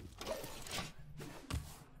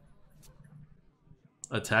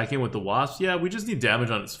 Attacking with the Wasp? Yeah, we just need damage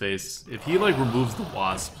on his face. If he, like, removes the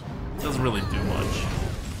Wasp, it doesn't really do much.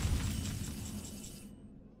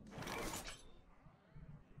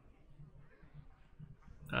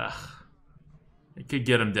 Could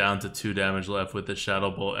get him down to 2 damage left with the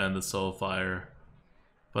Shadow Bolt and the Soulfire.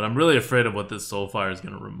 But I'm really afraid of what this Soulfire is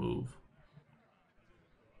going to remove.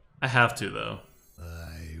 I have to, though.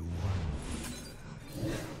 I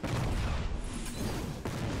won.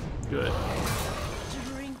 Good.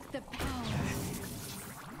 Drink the power.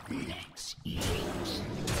 Let's eat.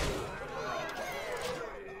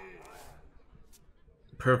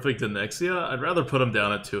 Perfect Anexia? I'd rather put him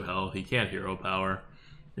down at 2 health. He can't hero power.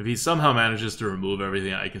 If he somehow manages to remove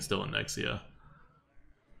everything, I can still Anexia.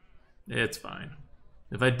 It's fine.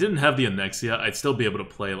 If I didn't have the Anexia, I'd still be able to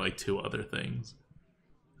play like 2 other things.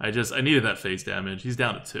 I needed that face damage. He's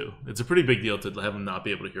down to 2. It's a pretty big deal to have him not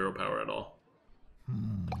be able to hero power at all.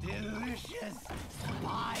 Delicious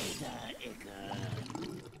spider ichor.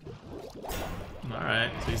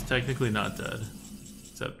 Alright, so he's technically not dead.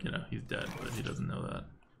 Except, you know, he's dead, but he doesn't know that.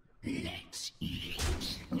 Let's eat.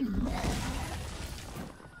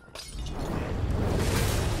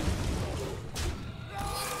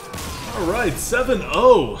 Alright,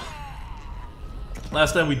 7-0!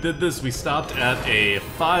 Last time we did this, we stopped at a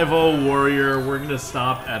 5-0 Warrior. We're gonna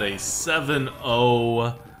stop at a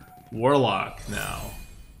 7-0 Warlock now.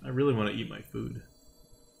 I really want to eat my food.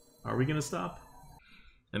 Are we gonna stop?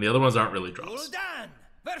 And the other ones aren't really drops. Gul'dan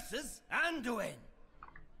versus Anduin.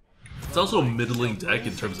 It's also a middling deck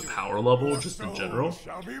in terms of power level, just in general.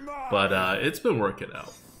 But it's been working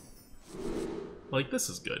out. Like, this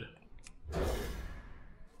is good.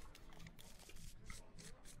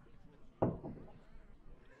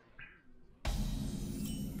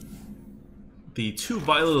 The 2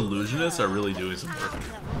 Violet Illusionists are really doing some work.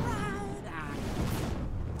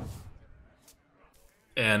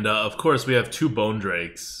 And of course we have 2 Bone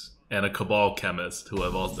Drakes and a Cabal Chemist who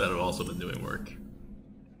have also been doing work.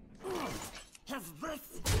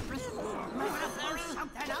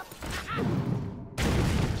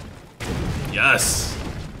 Yes!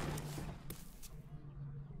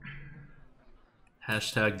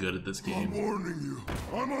 Hashtag good at this game. I'm warning you,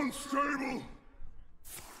 I'm unstable.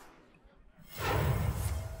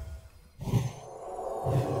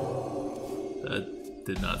 That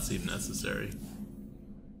did not seem necessary.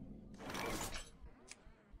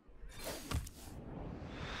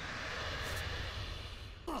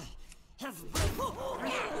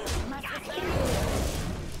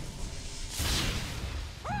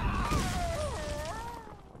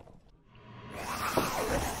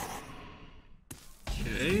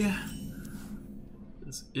 Okay.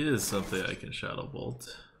 This is something I can Shadow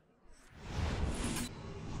Bolt.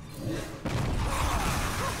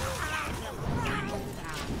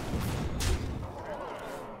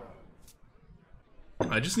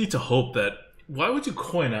 I just need to hope that... Why would you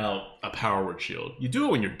coin out a Power Word Shield? You do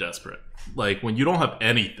it when you're desperate. Like, when you don't have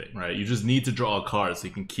anything, right? You just need to draw a card so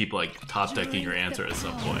you can keep, like, top decking your answer at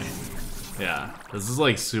some point. Yeah, this is,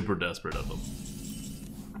 like, super desperate of them.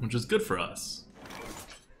 Which is good for us.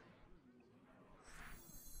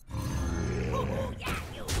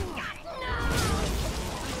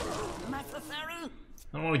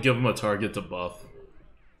 I don't want to give him a target to buff.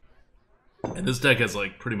 And this deck has,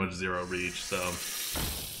 like, pretty much 0 reach, so...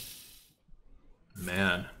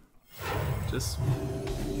 Man. Just...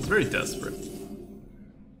 It's very desperate.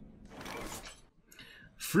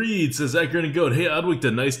 Freed says, at Grinning Goat, hey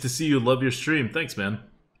ADWCTA, nice to see you, love your stream. Thanks, man.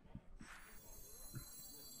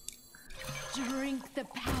 Drink the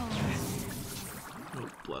power. Oh,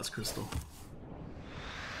 Blast Crystal.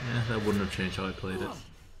 Yeah, that wouldn't have changed how I played it.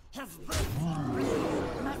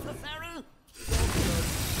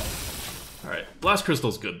 Alright, Blast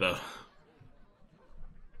Crystal's good though.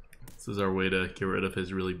 This is our way to get rid of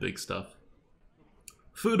his really big stuff.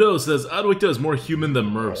 Fudo says, ADWCTA is more human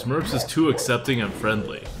than Merps. Merps is too accepting and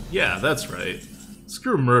friendly. Yeah, that's right.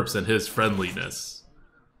 Screw Merps and his friendliness.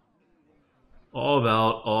 All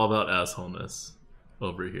about assholeness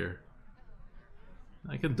over here.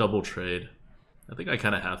 I can double trade. I think I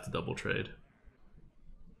kind of have to double trade.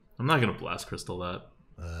 I'm not going to Blast Crystal that.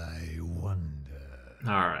 I wonder.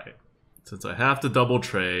 Alright. Since I have to double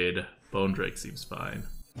trade, Bone Drake seems fine.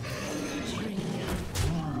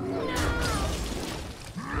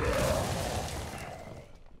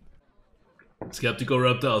 Skeptical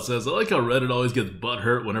Reptile says, I like how Reddit always gets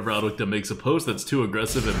butthurt whenever ADWCTA makes a post that's too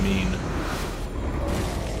aggressive and mean.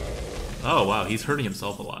 Oh wow, he's hurting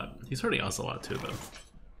himself a lot. He's hurting us a lot too, though.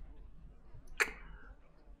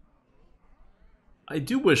 I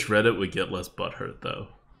do wish Reddit would get less butthurt, though.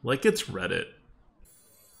 Like, it's Reddit.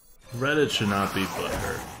 Reddit should not be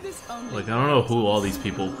butthurt. Like, I don't know who all these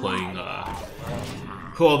people playing,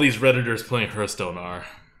 who all these Redditors playing Hearthstone are.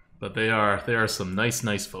 But they are some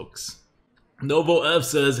nice folks. Novo F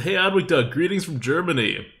says, hey ADWCTA, greetings from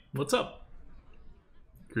Germany. What's up?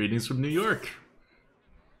 Greetings from New York.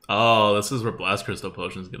 Oh, this is where Blast Crystal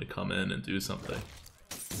Potion is going to come in and do something.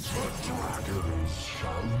 The dragons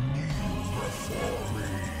shall kneel before me.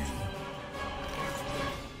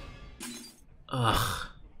 Ugh.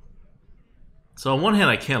 So on one hand,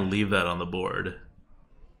 I can't leave that on the board.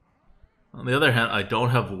 On the other hand, I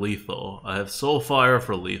don't have lethal. I have Soul Fire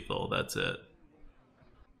for lethal. That's it.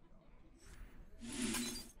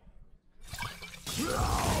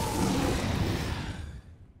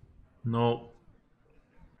 Nope.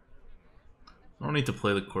 I don't need to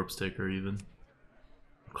play the Corpse Taker even.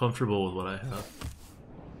 I'm comfortable with what I have.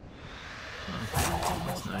 Oh,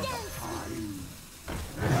 that's nice.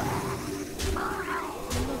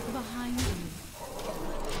 Look behind you.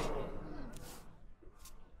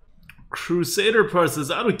 Crusader Parts says,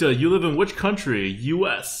 Adukta, you live in which country?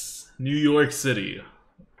 US. New York City.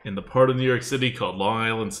 In the part of New York City called Long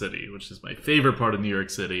Island City, which is my favorite part of New York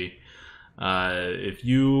City. If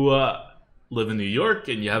you live in New York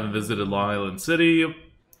and you haven't visited Long Island City,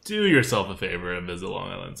 do yourself a favor and visit Long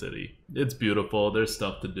Island City. It's beautiful. There's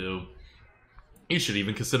stuff to do. You should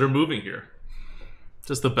even consider moving here.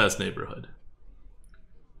 Just the best neighborhood.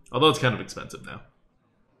 Although it's kind of expensive now.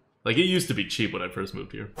 Like, it used to be cheap when I first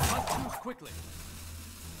moved here.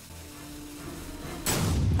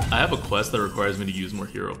 I have a quest that requires me to use more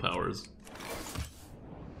hero powers.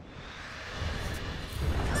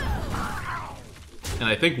 And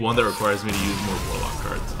I think one that requires me to use more Warlock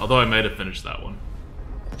cards. Although I might have finished that one.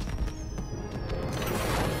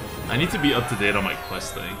 I need to be up to date on my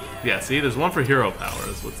quest thing. Yeah, see, there's one for hero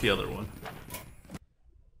powers. What's the other one?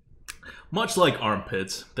 Much like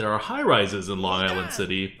armpits, there are high-rises in Long Island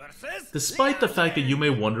City, despite the fact that you may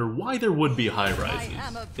wonder why there would be high-rises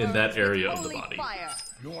in that area of the body.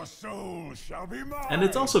 Your soul shall be mine. And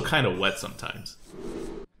it's also kind of wet sometimes.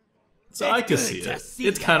 So I can see it.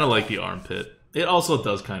 It's kind of like the armpit. It also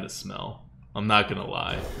does kind of smell. I'm not gonna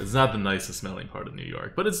lie. It's not the nicest smelling part of New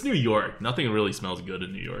York, but it's New York. Nothing really smells good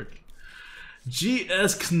in New York.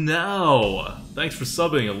 GS Knau! Thanks for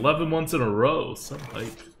subbing 11 months in a row. Some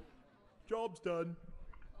hype. Job's done.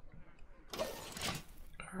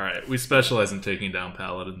 Alright, we specialize in taking down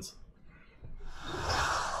paladins.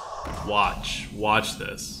 Watch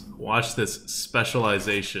this. Watch this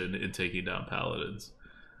specialization in taking down paladins.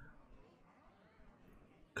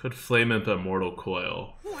 Could Flame Imp a Mortal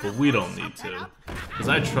Coil, but we don't need to, because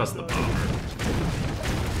I trust the bomber.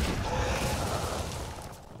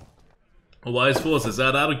 A Wise Fool says,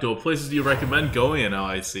 Adukta, what places do you recommend going in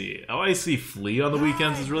LIC? LIC Flea on the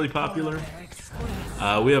weekends is really popular.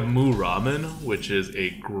 We have Moo Ramen, which is a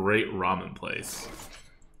great ramen place,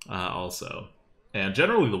 also. And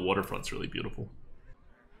generally the waterfront's really beautiful.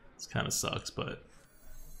 This kind of sucks, but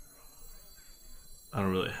I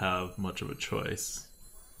don't really have much of a choice.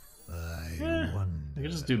 I can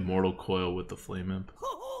just do Mortal Coil with the Flame Imp.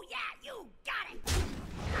 Oh, yeah, you got it.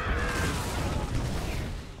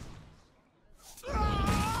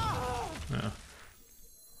 Yeah.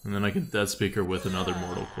 And then I can Death Speaker with another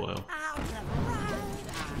Mortal Coil.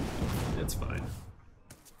 It's fine.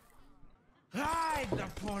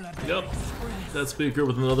 Yep. Death Speaker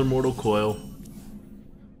with another Mortal Coil.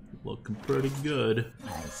 Looking pretty good.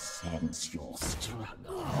 I sense your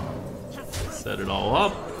struggle. Set it all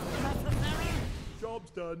up.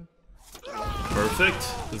 Job's done.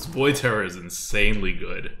 Perfect. This Void Terror is insanely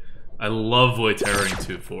good. I love Void Terroring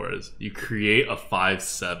 2/4s. You create a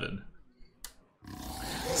 5/7.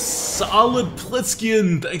 Solid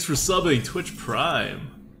Plitzkian! Thanks for subbing, Twitch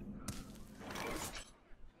Prime.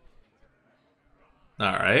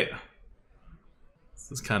 Alright.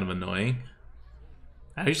 This is kind of annoying.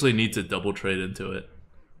 I actually need to double trade into it.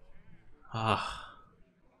 And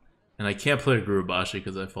I can't play a Gurubashi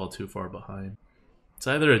because I fall too far behind. It's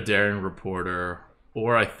either a Daring Reporter,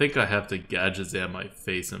 or I think I have to Gadgetzan my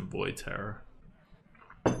face in Void Terror.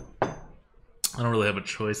 I don't really have a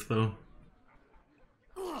choice though.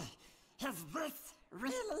 Is this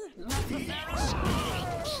really necessary?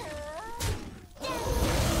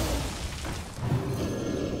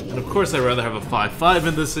 And of course I'd rather have a 5/5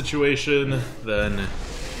 in this situation than a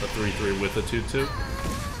 3/3 with a 2/2.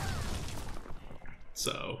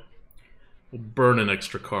 So we'll burn an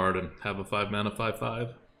extra card and have a 5-mana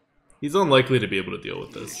 5/5. He's unlikely to be able to deal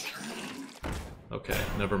with this. Okay,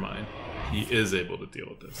 never mind. He is able to deal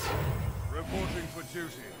with this. Reporting for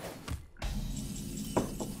duty.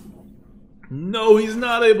 No, he's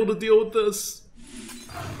not able to deal with this.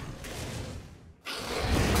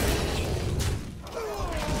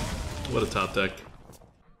 What a top deck.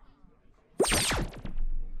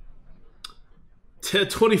 Ted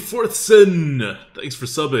 24th Sin! Thanks for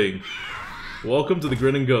subbing. Welcome to the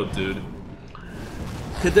Grinning Goat, dude.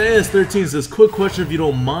 Kadeus13 says, quick question if you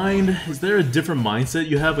don't mind. Is there a different mindset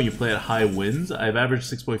you have when you play at high wins? I've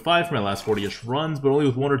averaged 6.5 for my last 40-ish runs, but only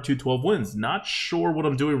with 1 or 2 12 wins. Not sure what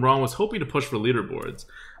I'm doing wrong. Was hoping to push for leaderboards.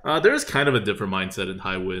 There is kind of a different mindset in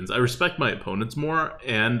high wins. I respect my opponents more,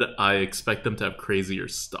 and I expect them to have crazier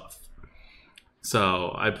stuff.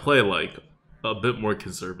 So I play like a bit more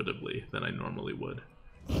conservatively than I normally would.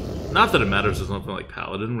 Not that it matters with something like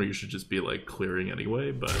Paladin, where you should just be like clearing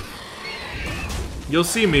anyway, but you'll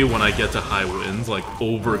see me when I get to high wins, like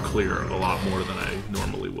over clear a lot more than I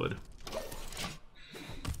normally would.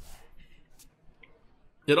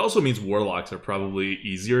 It also means Warlocks are probably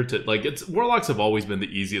easier to, like, Warlocks have always been the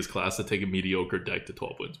easiest class to take a mediocre deck to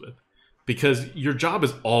 12 wins with. Because your job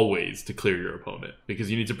is always to clear your opponent, because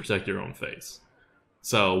you need to protect your own face.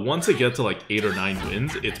 So once it gets to like 8 or 9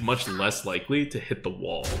 wins, it's much less likely to hit the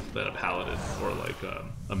wall than a Paladin or like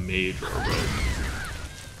a Mage or a Rogue.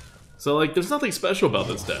 So like there's nothing special about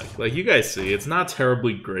this deck. Like you guys see, it's not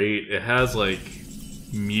terribly great. It has like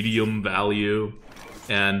medium value,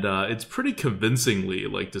 and it's pretty convincingly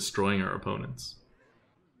like destroying our opponents.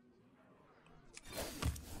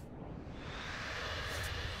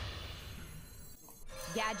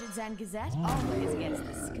 Gadgets and Gazette always gets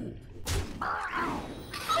the scoop.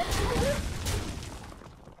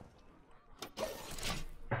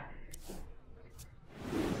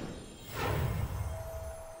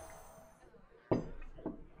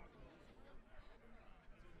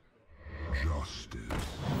 Justice.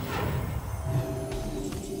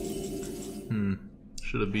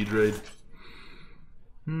 Should have bedrayed.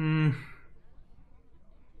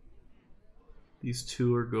 These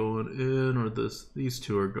two are going in, or these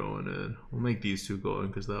two are going in. We'll make these two go in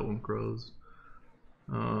because that one grows.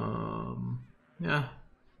 Yeah.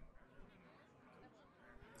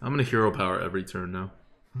 I'm gonna hero power every turn now.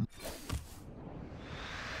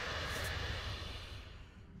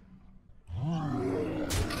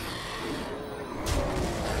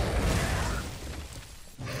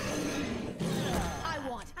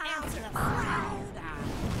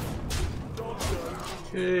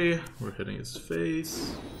 Okay, we're hitting his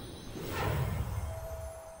face.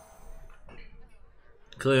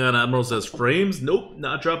 Cleon Admiral says, frames? Nope,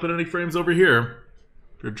 not dropping any frames over here.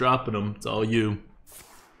 If you're dropping them, it's all you.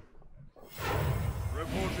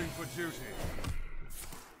 Reporting for duty.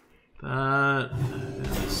 That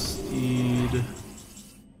and Steed.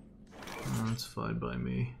 That's fine by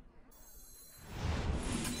me.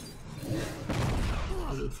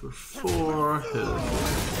 Hit it for 4, hit it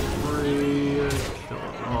for 3, kill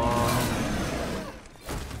it off.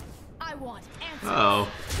 I want answers. Uh-oh.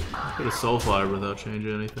 Could have soul fire without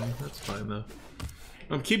changing anything. That's fine though.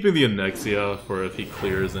 I'm keeping the Anexia for if he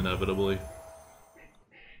clears inevitably.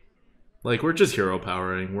 Like, we're just hero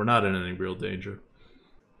powering. We're not in any real danger.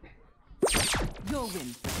 Go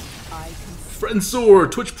win. Friendsor,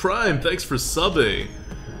 Twitch Prime, thanks for subbing.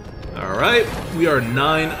 Alright, we are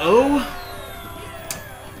 9-0.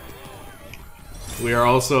 We are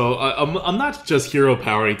also, I'm not just hero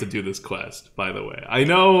powering to do this quest, by the way. I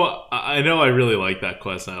know I really like that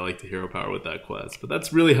quest and I like to hero power with that quest, but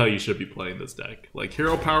that's really how you should be playing this deck. Like,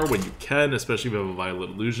 hero power when you can, especially if you have a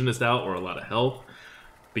Violent Illusionist out or a lot of health,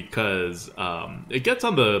 because it gets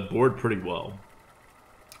on the board pretty well.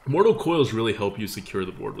 Mortal Coils really help you secure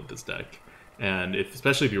the board with this deck, and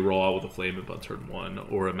especially if you roll out with a Flame Imp on turn 1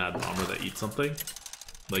 or a Mad Bomber that eats something,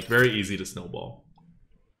 like, very easy to snowball.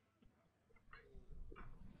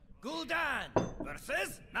 Gul'dan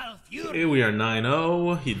versus Malfurion. Okay, we are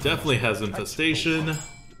 9-0. He definitely has Infestation.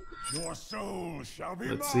 Your soul shall be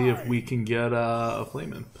Let's see if we can get a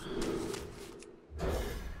Flame Imp.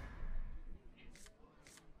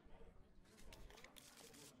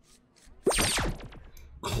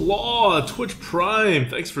 Claw, Twitch Prime,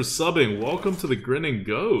 thanks for subbing. Welcome to the Grinning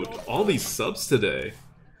Goat. All these subs today.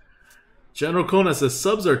 General Kona says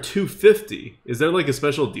subs are $2.50. Is there like a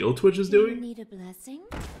special deal Twitch is doing? Need a blessing?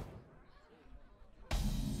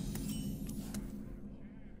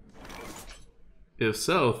 If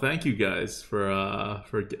so, thank you guys for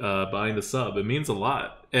buying the sub. It means a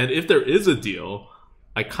lot. And if there is a deal,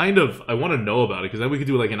 I want to know about it, because then we could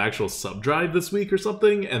do like an actual sub drive this week or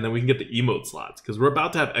something, and then we can get the emote slots, because we're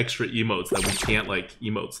about to have extra emotes that we can't like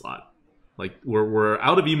emote slot. Like we're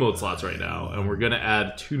out of emote slots right now, and we're gonna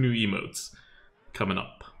add 2 new emotes coming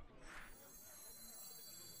up.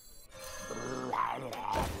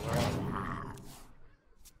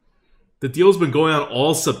 The deal's been going on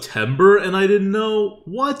all September, and I didn't know?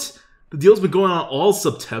 What? The deal's been going on all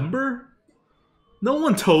September? No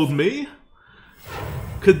one told me.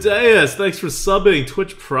 Kadeus, thanks for subbing.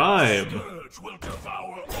 Twitch Prime. Scourge will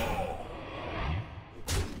devour all.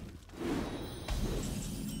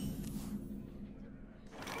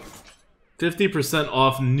 50%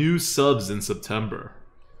 off new subs in September.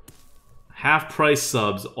 Half price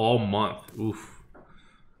subs all month. Oof.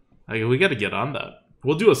 We got to get on that.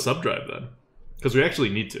 We'll do a sub drive then, because we actually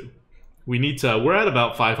need to. We need to. We're at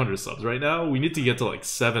about 500 subs right now. We need to get to like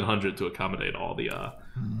 700 to accommodate all the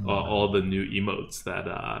new emotes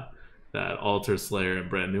that Altar Slayer and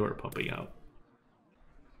Brand New are pumping out.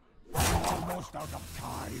 Almost out of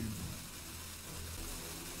time.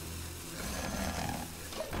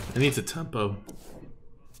 I need to tempo.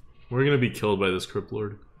 We're gonna be killed by this Crypt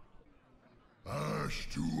Lord. Ash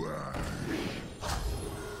to ash.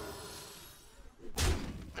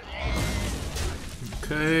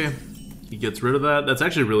 Okay, he gets rid of that. That's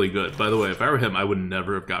actually really good. By the way, if I were him, I would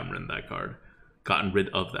never have gotten rid of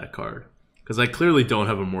that card. Because I clearly don't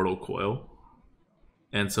have a Mortal Coil.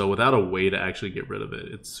 And so without a way to actually get rid of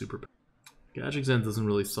it, it's super bad. Gadget Zen doesn't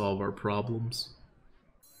really solve our problems.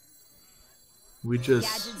 We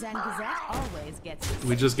just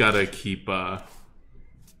gotta keep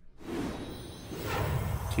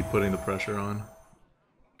putting the pressure on.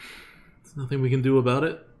 There's nothing we can do about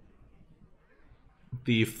it.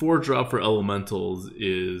 The 4-drop for elementals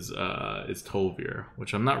is Tolvir,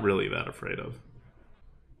 which I'm not really that afraid of.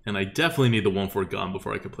 And I definitely need the 1/4 gun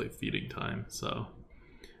before I can play Feeding Time, so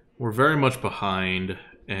we're very much behind,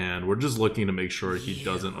 and we're just looking to make sure he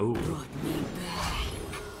doesn't. Oh,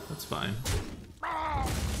 that's fine.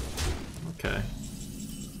 Okay.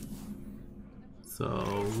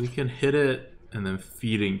 So we can hit it and then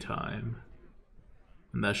Feeding Time.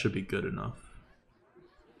 And that should be good enough.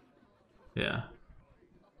 Yeah.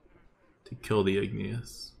 To kill the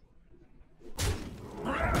Igneous.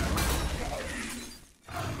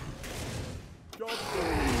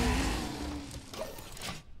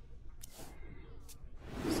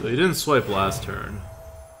 So he didn't swipe last turn.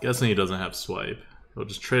 Guessing he doesn't have swipe. He'll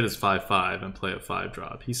just trade his 5/5 and play a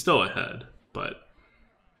 5-drop. He's still ahead, but...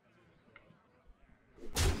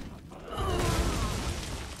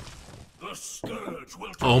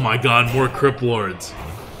 Oh my god, more Crypt Lords.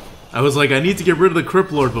 I was like, I need to get rid of the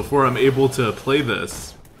Crypt Lord before I'm able to play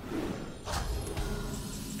this.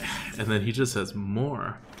 And then he just has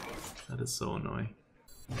more. That is so annoying.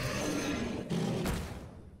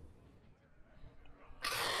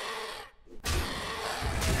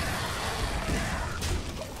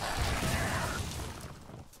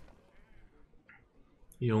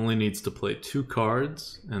 He only needs to play 2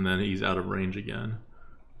 cards, and then he's out of range again.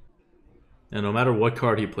 And no matter what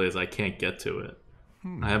card he plays, I can't get to it.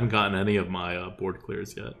 I haven't gotten any of my board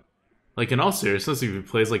clears yet. Like, in all seriousness, if he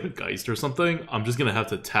plays like a Geist or something, I'm just gonna have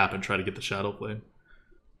to tap and try to get the Shadow Flame.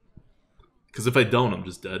 Because if I don't, I'm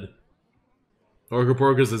just dead. Orca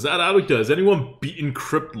Porker says, ADWCTA, has anyone beaten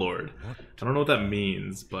Crypt Lord? I don't know what that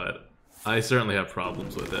means, but I certainly have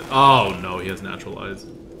problems with it. Oh no, he has Naturalize.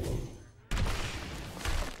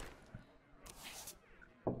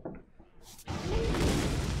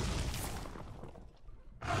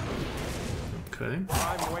 Okay.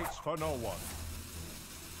 Time waits for no one.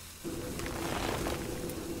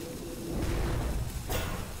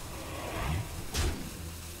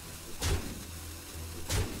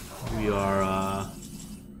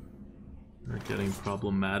 We're getting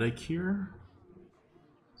problematic here.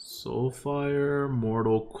 Soulfire,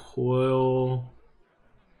 Mortal Coil,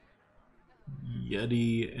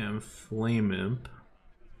 Yeti, and Flame Imp.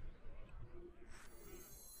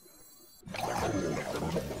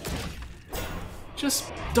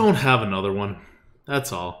 Just don't have another one.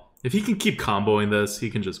 That's all. If he can keep comboing this, he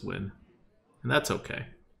can just win. And that's okay.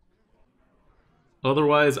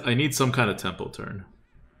 Otherwise, I need some kind of tempo turn.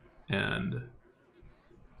 And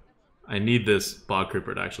I need this Bog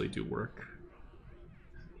Creeper to actually do work.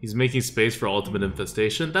 He's making space for Ultimate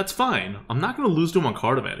Infestation. That's fine. I'm not going to lose to him on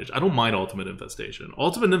card advantage. I don't mind Ultimate Infestation.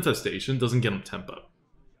 Ultimate Infestation doesn't get him tempo.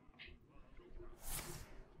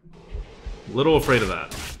 A little afraid of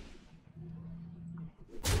that.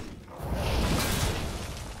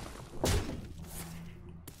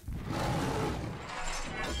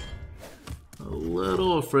 A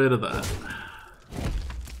little afraid of that.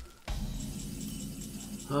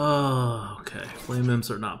 Oh, okay. Flame Imps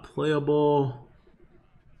are not playable.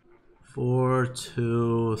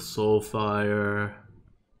 4/2 Soulfire.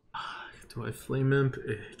 Do I Flame Imp?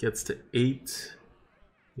 It gets to 8.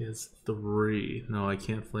 He has 3. No, I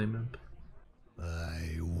can't Flame Imp.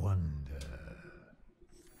 I wonder.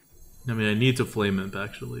 I mean, I need to Flame Imp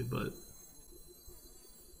actually, but...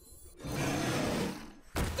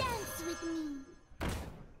 Dance with me.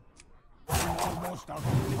 Almost out of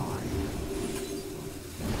time.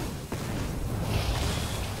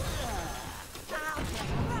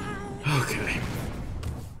 Okay.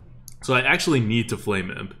 So I actually need to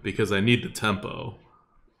Flame Imp because I need the tempo.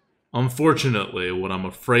 Unfortunately, what I'm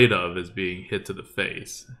afraid of is being hit to the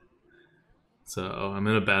face. So I'm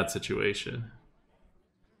in a bad situation.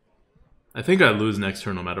 I think I lose next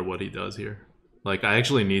turn no matter what he does here. Like, I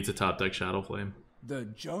actually need to top deck Shadow Flame. The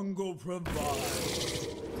jungle provides.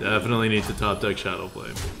 Definitely need to top deck Shadow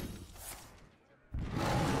Flame.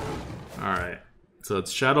 Alright. So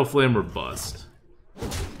it's Shadow Flame or bust.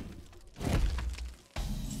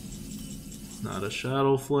 It's not a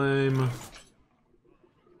Shadow Flame.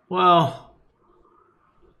 Well.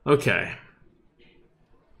 Okay.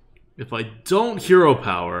 If I don't Hero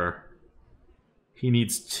Power, he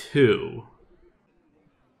needs 2.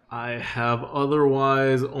 I have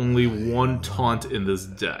otherwise only 1 taunt in this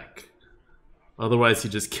deck. Otherwise,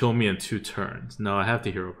 he'd just kill me in 2 turns. No, I have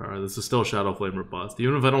to Hero Power. This is still Shadow Flame or bust.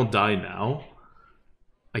 Even if I don't die now,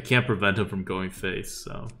 I can't prevent him from going face,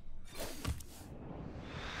 so...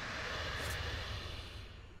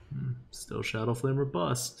 Still Shadow Flame or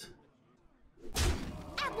bust.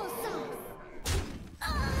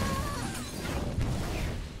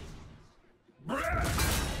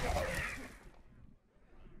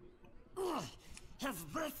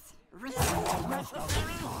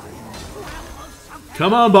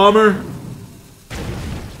 Come on, Bomber!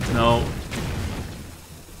 No.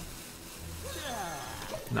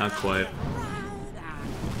 Not quite.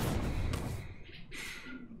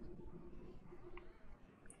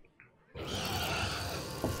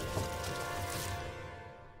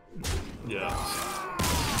 Yeah.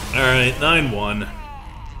 Alright, 9-1.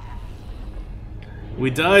 We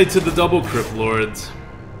died to the double Crypt Lords.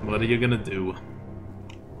 What are you gonna do?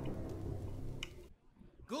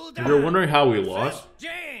 If you're wondering how we lost,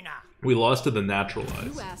 we lost to the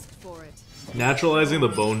Naturalize. You asked for it. Naturalizing the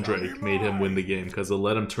Bone Drake made him win the game because it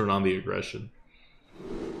let him turn on the aggression.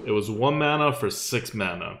 It was 1 mana for 6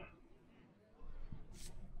 mana.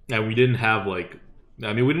 And we didn't have like...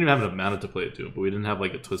 I mean, we didn't have enough mana to play it too, but we didn't have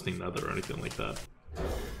like a Twisting Nether or anything like that.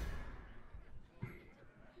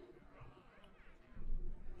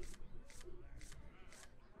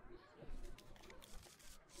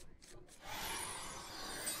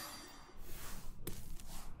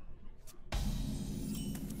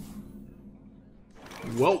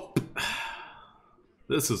 Well,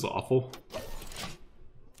 this is awful.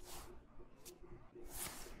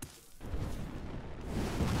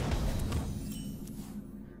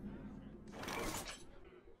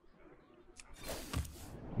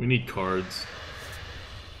 We need cards.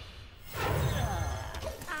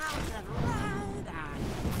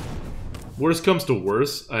 Worst comes to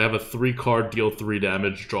worst, I have a 3-card deal 3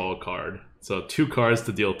 damage, draw a card. So 2 cards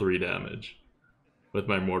to deal 3 damage. With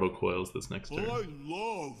my Mortal Coils this next turn.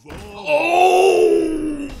 Oh!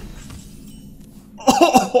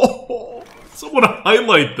 Oh! Someone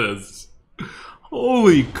highlight this!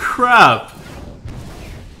 Holy crap!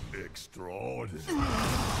 Extraordinary.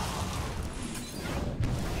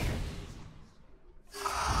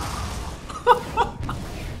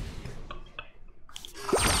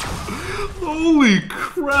 Holy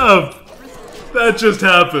crap! That just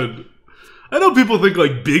happened. I know people think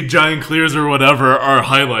like big giant clears or whatever are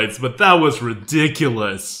highlights, but that was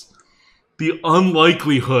ridiculous. The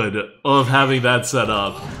unlikelihood of having that set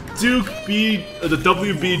up. Duke B, the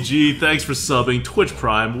WBG, thanks for subbing. Twitch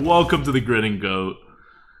Prime, welcome to the Grinning Goat.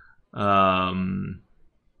 I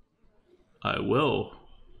will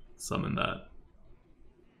summon that.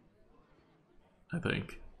 I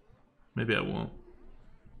think. Maybe I won't.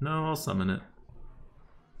 No, I'll summon it.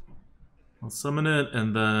 I'll summon it,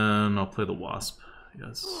 and then I'll play the Wasp.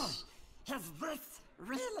 Yes. Is this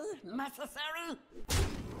really necessary?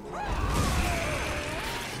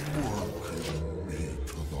 Working me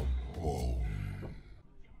to the bone.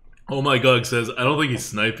 Oh my God says, I don't think he's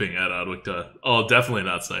sniping at ADWCTA. Oh, definitely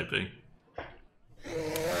not sniping.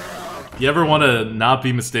 You ever want to not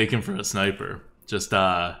be mistaken for a sniper? Just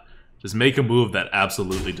make a move that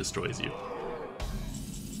absolutely destroys you.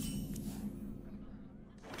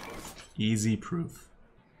 Easy proof.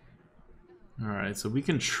 Alright, so we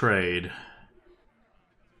can trade.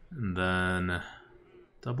 And then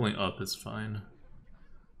doubling up is fine.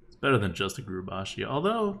 It's better than just a Gurubashi.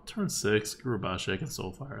 Although, turn 6, Gurubashi I can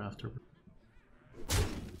Soulfire after. I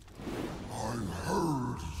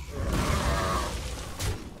heard.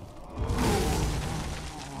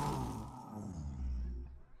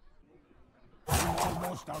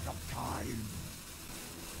 Almost out of time.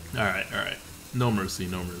 Alright. No mercy,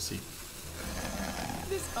 no mercy.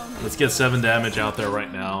 This only Let's get 7 damage out there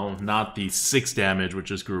right now, not the 6 damage,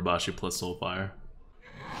 which is Gurubashi plus Soulfire.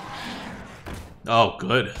 Oh,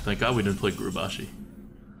 good. Thank God we didn't play Gurubashi.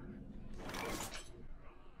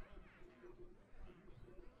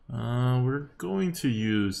 We're going to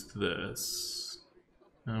use this.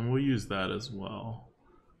 And we'll use that as well.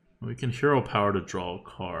 We can hero power to draw a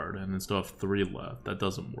card and then still have 3 left. That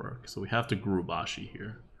doesn't work. So we have to Gurubashi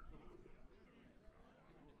here.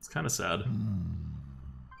 It's kind of sad.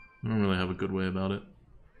 I don't really have a good way about it.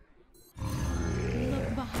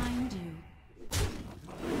 Look behind you.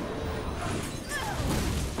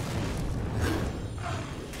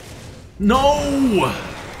 No!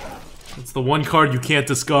 It's the one card you can't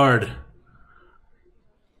discard.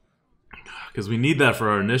 Because we need that for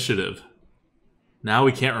our initiative. Now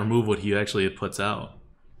we can't remove what he actually puts out.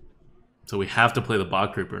 So we have to play the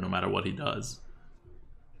Bog Creeper no matter what he does.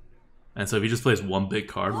 And so if he just plays one big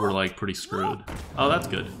card, we're like pretty screwed. Oh, that's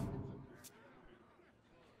good.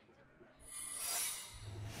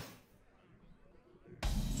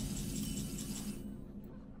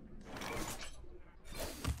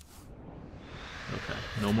 Okay,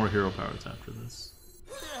 no more hero powers after this.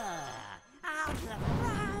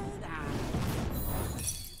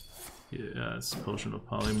 Yes, potion of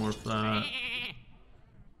polymorph that.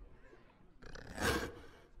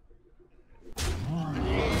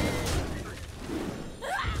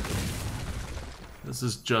 This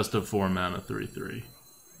is just a 4 mana 3/3.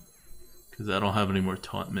 Because I don't have any more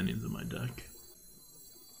taunt minions in my deck.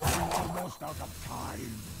 Almost out of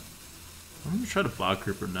time. I'm gonna try to Bog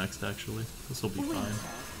Creeper next, actually. This will be fine.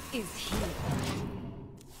 Is here.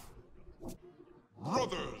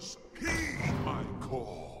 Brothers, heed my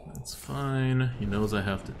call. That's fine. He knows I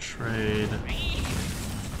have to trade.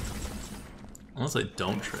 Unless I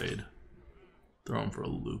don't trade. Throw him for a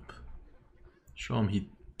loop. Show him he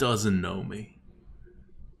doesn't know me.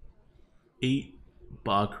 8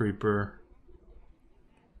 Bog Creeper.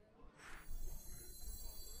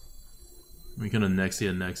 We can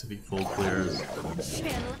Anexia next if he full clears.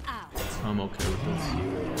 Chill out. I'm okay with this.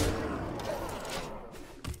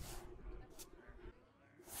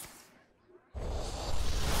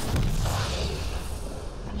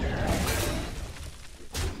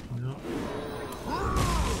 Yep.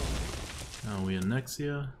 Now we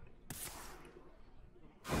Anexia.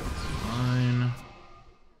 Fine.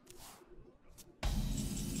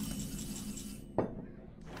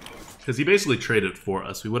 Because he basically traded for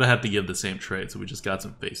us. We would have had to give the same trade, so we just got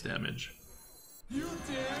some face damage.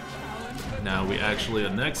 Now we actually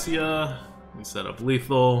Anexia. We set up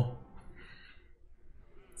lethal.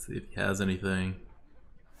 Let's see if he has anything.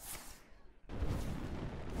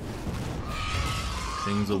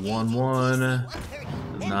 King's a 1/1.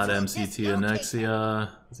 Does not MCT Anexia.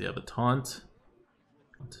 Does he have a taunt?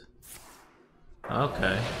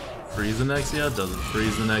 Okay. Freeze Anexia. Doesn't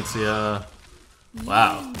freeze Anexia.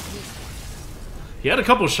 Wow. He had a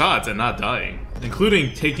couple shots at not dying,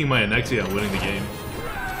 including taking my Anexia and winning the game.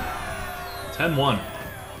 10-1.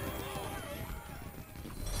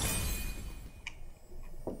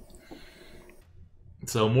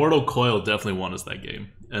 So Mortal Coil definitely won us that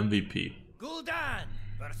game. MVP. Gul'dan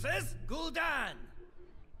versus Gul'dan.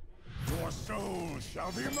 Your soul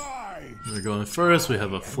shall be mine. We're going first. We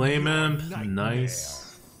have a Flame Imp.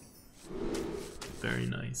 Nice. Very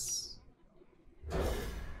nice.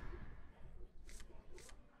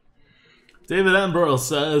 David Attenborough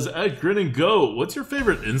says, at Grinning Go, what's your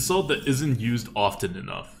favorite insult that isn't used often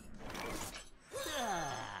enough?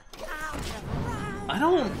 I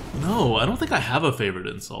don't know. I don't think I have a favorite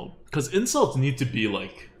insult. Because insults need to be,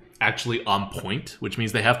 like, actually on point, which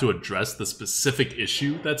means they have to address the specific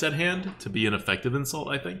issue that's at hand to be an effective insult,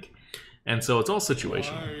 I think. And so it's all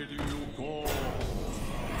situational. Why do you call?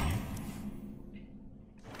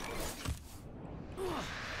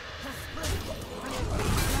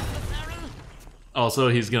 Also,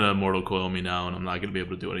 he's gonna Mortal Coil me now, and I'm not gonna be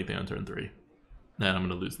able to do anything on turn 3. And I'm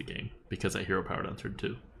gonna lose the game, because I hero powered on turn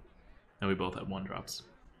 2. And we both have 1-drops.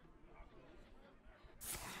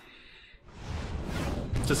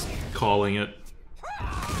 Just calling it.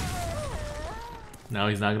 Now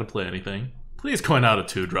he's not gonna play anything. Please coin out a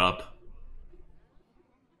 2-drop.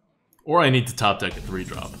 Or I need to top deck a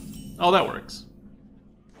 3-drop. Oh, that works.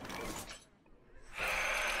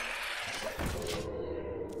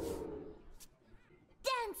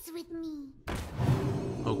 With me.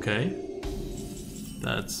 Okay.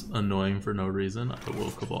 That's annoying for no reason. I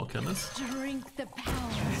will Cabal Chemist. Drink the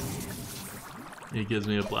power. He gives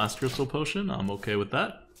me a Blast Crystal Potion. I'm okay with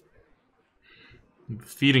that.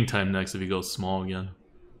 Feeding time next if he goes small again.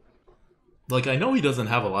 Like, I know he doesn't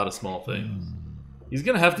have a lot of small things. He's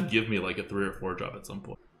gonna have to give me like a 3 or 4 drop at some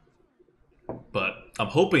point. But I'm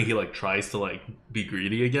hoping he like tries to like be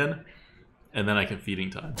greedy again. And then I can feeding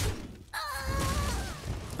time.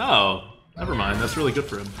 Oh, never mind. That's really good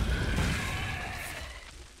for him.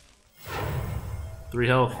 3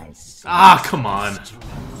 health. Ah, come on.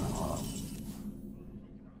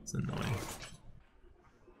 It's annoying.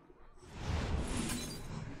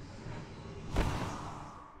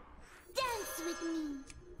 Dance with me.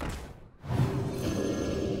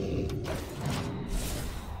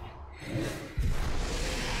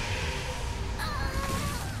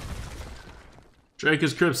 Drake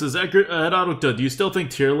is Crip says, ADWCTA, do you still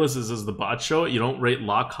think Tierlist is as the bots show it? You don't rate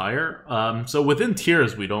Lock higher? So within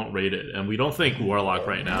tiers, we don't rate it, and we don't think Warlock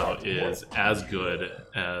right now is as good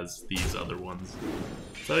as these other ones.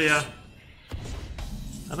 So yeah,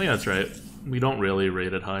 I think that's right. We don't really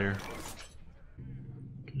rate it higher.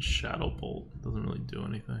 Shadow Bolt doesn't really do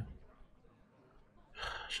anything.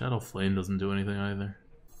 Shadow Flame doesn't do anything either.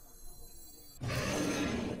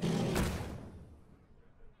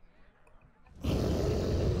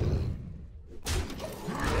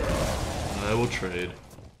 I will trade.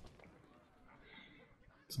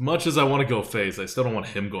 As much as I want to go face, I still don't want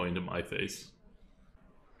him going to my face.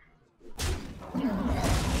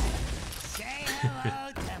 Say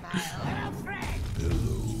hello to my little friend.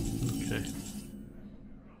 Okay.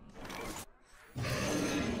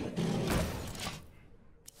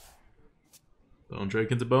 Bone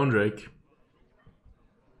Drake into Bone Drake.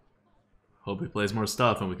 Hope he plays more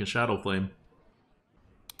stuff and we can Shadow Flame.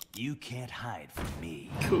 You can't hide from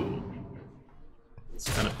me. Cool.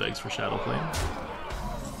 This kind of begs for Shadow Flame.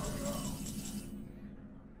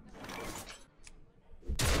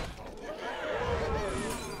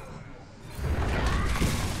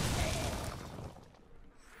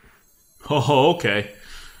 Oh, okay.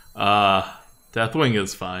 Deathwing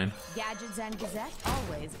is fine. Gadgets and Gazette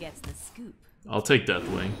always gets the scoop. I'll take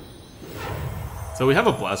Deathwing. So we have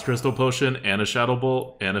a Blast Crystal Potion and a Shadow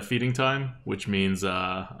Bolt and a Feeding Time, which means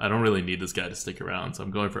I don't really need this guy to stick around, so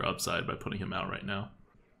I'm going for upside by putting him out right now.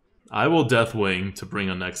 I will Deathwing to bring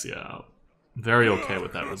Onyxia out. Very okay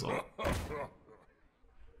with that result.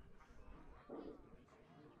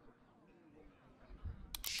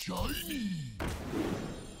 Shiny.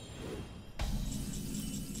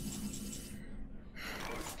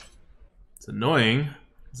 It's annoying,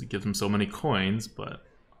 because it gives him so many coins, but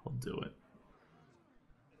I'll do it.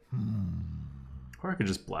 Or I could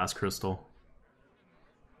just Blast Crystal.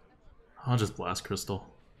 I'll just Blast Crystal.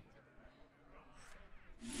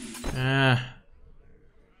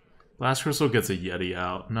 Blast Crystal gets a Yeti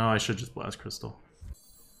out. No, I should just Blast Crystal.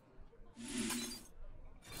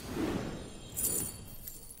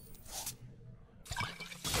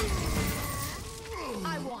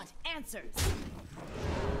 I want answers.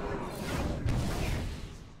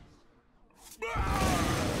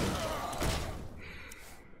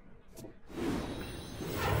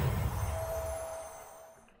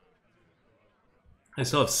 I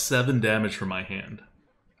still have 7 damage from my hand.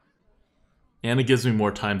 And it gives me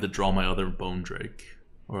more time to draw my other Bone Drake.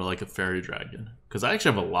 Or like a Fairy Dragon. Because I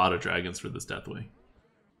actually have a lot of dragons for this Deathwing.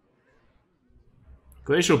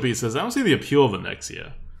 Glacial Beast says, I don't see the appeal of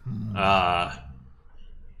Onyxia.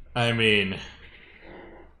 I mean...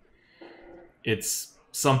 It's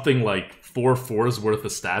something like 4 4s worth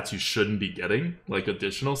of stats you shouldn't be getting. Like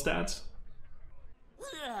additional stats.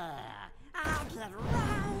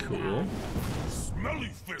 Cool. Smelly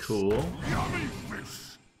fish. Cool. Yummy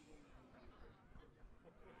fish.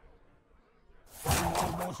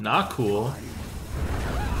 Not cool.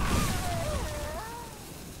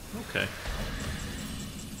 Okay.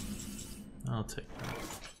 I'll take that.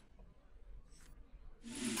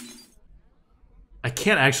 I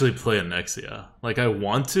can't actually play Onyxia. Like, I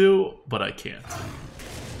want to, but I can't.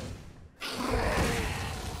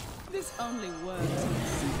 This only works on the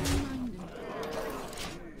simple-minded.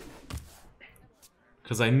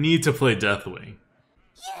 Because I need to play Deathwing.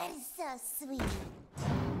 You're so sweet.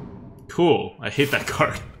 Cool. I hate that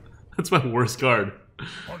card. That's my worst card.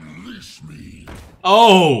 Unleash me.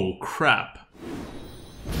 Oh, crap.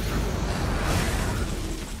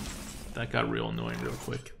 That got real annoying real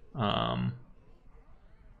quick.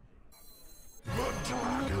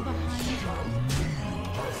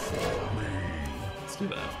 Let's do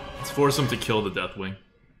that. Let's force him to kill the Deathwing.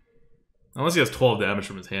 Unless he has 12 damage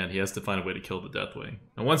from his hand, he has to find a way to kill the Deathwing.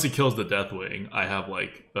 And once he kills the Deathwing, I have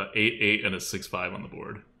like a 8-8 and a 6-5 on the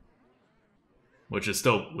board. Which is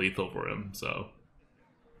still lethal for him, so...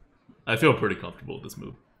 I feel pretty comfortable with this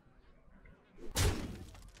move.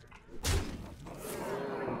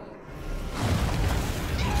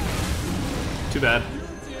 Too bad.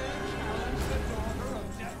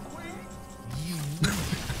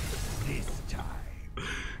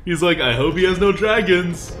 He's like, I hope he has no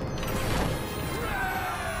dragons.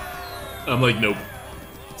 I'm like, nope.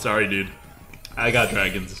 Sorry, dude. I got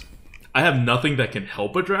dragons. I have nothing that can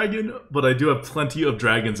help a dragon, but I do have plenty of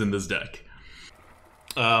dragons in this deck.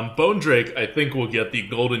 Bone Drake, I think, will get the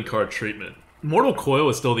golden card treatment. Mortal Coil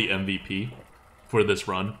is still the MVP for this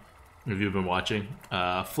run, if you've been watching.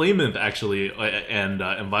 Flameth, actually, and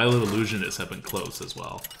Violet Illusionist have been close as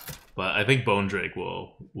well. But I think Bone Drake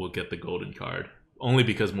will get the golden card. Only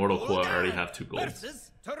because Mortal Coil already have 2 gold.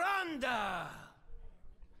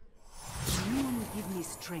 You give me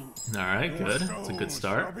strength. Alright, good. That's a good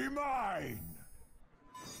start. Be mine.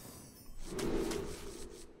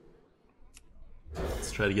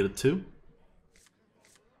 Let's try to get a 2.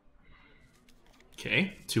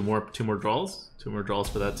 Okay, two more draws. 2 more draws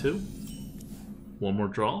for that 2. 1 more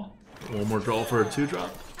draw. 1 more draw for a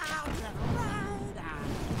 2-drop.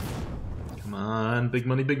 Come on, big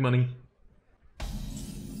money, big money.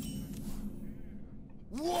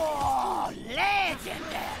 Whoa,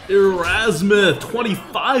 legendary! Erasmus,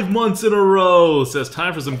 25 months in a row. Says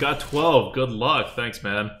time for some Got 12. Good luck. Thanks,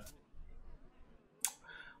 man.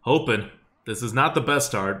 Hoping. This is not the best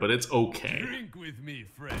start, but it's okay. Drink with me,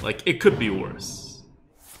 friend. Like, it could be worse.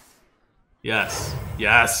 Yes.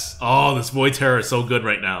 Yes. Oh, this Void Terror is so good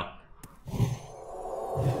right now.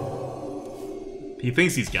 He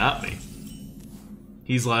thinks he's got me.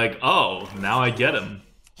 He's like, oh, now I get him.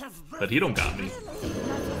 But he don't got me.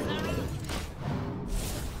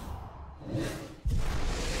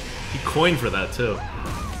 He coined for that, too.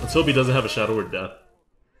 Let's hope he doesn't have a Shadow Word Death.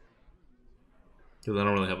 Because I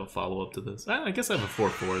don't really have a follow-up to this. I guess I have a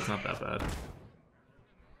 4-4, it's not that bad.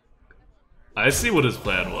 I see what his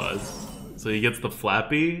plan was. So he gets the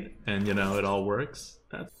Flappy, and you know, it all works.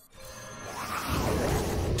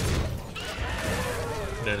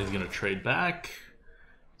 Then he's gonna trade back.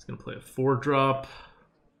 He's gonna play a 4-drop.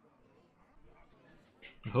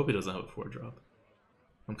 I hope he doesn't have a 4-drop.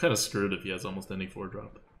 I'm kind of screwed if he has almost any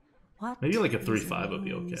 4-drop. Maybe like a 3-5 would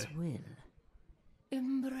be okay.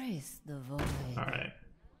 Embrace the void. Alright.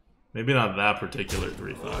 Maybe not that particular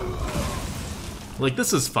 3-5. Like,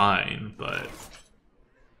 this is fine, but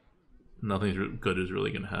nothing good is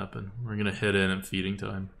really going to happen. We're going to hit in at feeding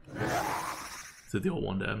time to deal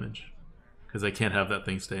 1 damage. Because I can't have that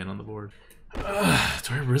thing staying on the board. Do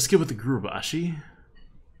I risk it with the Gurubashi?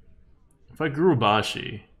 If I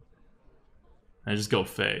Gurubashi, I just go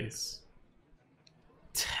face.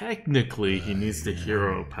 Technically, he needs the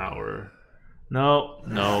hero power. No,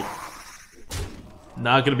 no.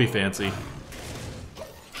 Not gonna be fancy.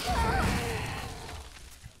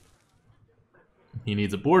 He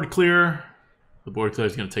needs a board clear. The board clear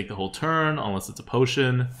is gonna take the whole turn, unless it's a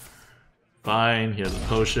potion. Fine, he has a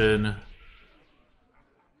potion.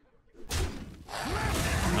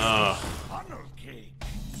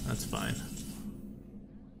 That's fine.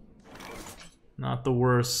 Not the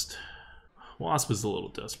worst. Wasp is a little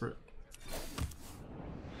desperate.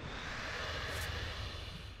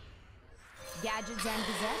 Gadgets and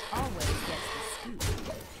Gazette always gets the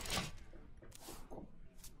scoop.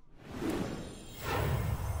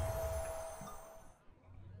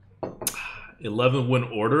 11 when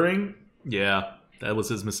ordering? Yeah, that was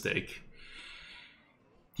his mistake.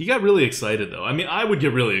 He got really excited, though. I mean, I would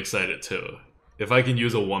get really excited, too. If I can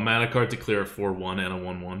use a 1-mana card to clear a 4-1 and a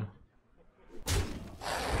 1-1.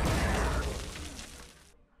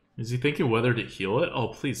 Is he thinking whether to heal it? Oh,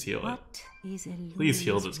 please heal it. Please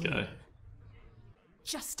heal this guy.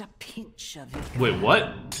 Just a pinch of it. Wait,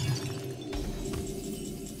 what?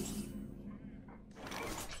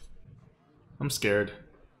 I'm scared.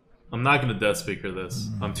 I'm not gonna Death Speaker this.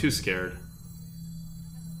 I'm too scared.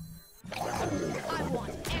 I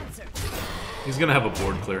want answers. He's gonna have a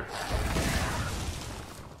board clear.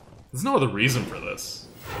 There's no other reason for this.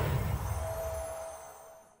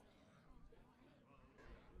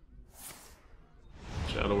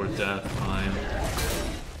 Shadow Word Death, fine.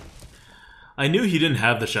 I knew he didn't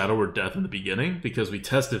have the Shadow Word Death in the beginning because we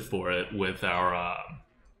tested for it with our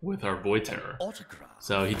Void Terror.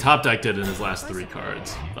 So he top decked it in his last 3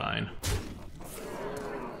 cards. Fine.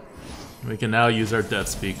 We can now use our Death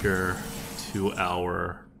Speaker to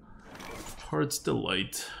our Heart's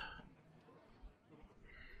Delight.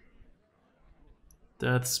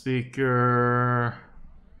 Death Speaker.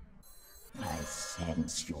 I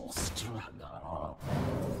sense your struggle.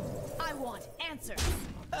 I want answers.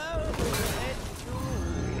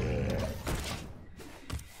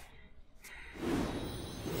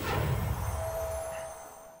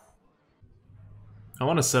 I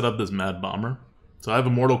want to set up this Mad Bomber. So I have a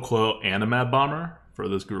Mortal Coil and a Mad Bomber for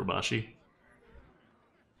this Gurubashi.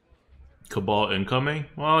 Cabal incoming?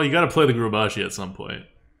 Well, you gotta play the Gurubashi at some point.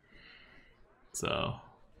 So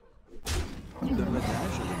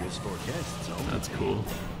that's cool.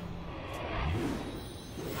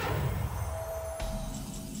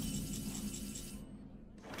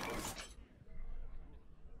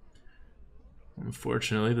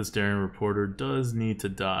 Unfortunately, this daring reporter does need to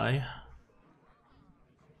die.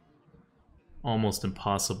 Almost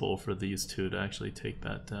impossible for these two to actually take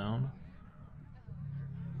that down.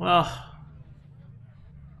 Well,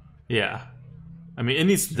 yeah. I mean, it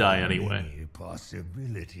needs to die anyway. Many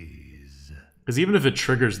possibilities. Because even if it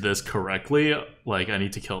triggers this correctly, like, I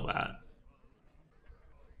need to kill that.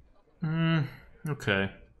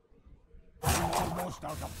 Okay.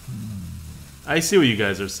 I see what you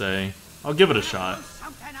guys are saying. I'll give it a shot.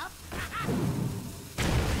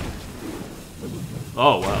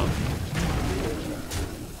 Oh, wow.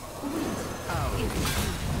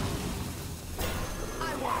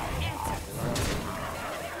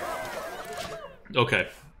 Okay.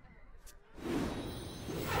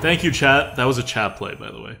 Thank you, chat. That was a chat play,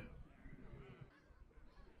 by the way.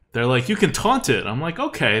 They're like, you can taunt it. I'm like,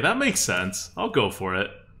 okay, that makes sense. I'll go for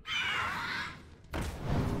it.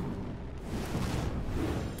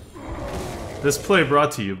 This play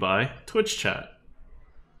brought to you by Twitch chat.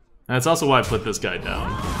 And that's also why I put this guy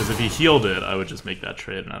down. Because if he healed it, I would just make that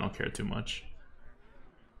trade, and I don't care too much.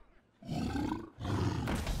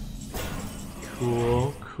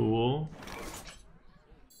 Cool, cool.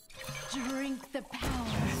 Drink the power.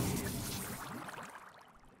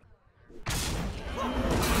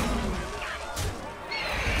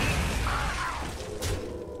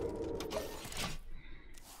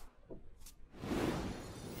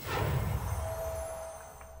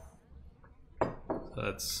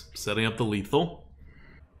 That's setting up the lethal.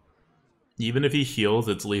 Even if he heals,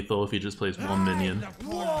 it's lethal if he just plays one minion.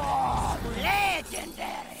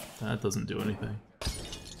 That doesn't do anything.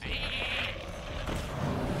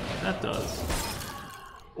 That does.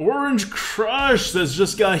 Orange Crush that's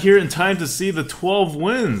just got here in time to see the 12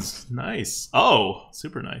 wins. Nice. Oh,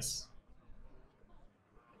 super nice.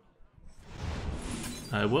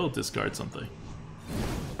 I will discard something.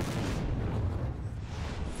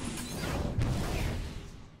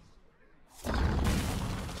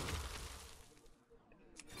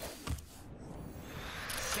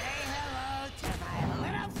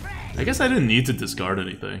 I guess I didn't need to discard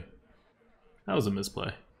anything. That was a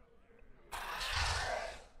misplay.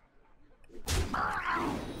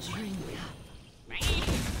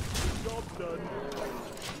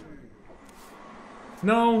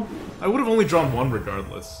 No, I would have only drawn one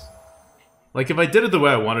regardless. Like, if I did it the way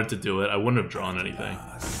I wanted to do it, I wouldn't have drawn anything.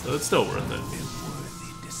 So it's still worth it.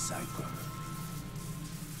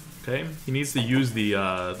 Okay, he needs to use the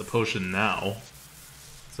potion now.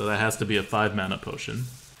 So that has to be a 5-mana potion.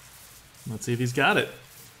 Let's see if he's got it.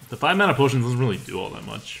 The 5-mana potion doesn't really do all that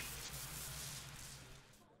much.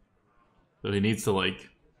 So he needs to, like,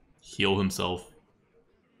 heal himself.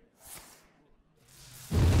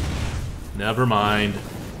 Never mind.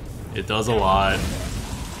 It does a lot.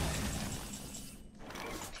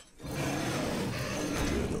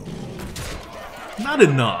 Not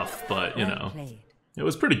enough, but, you know, it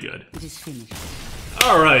was pretty good.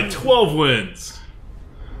 Alright, 12 wins.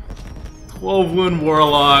 12-win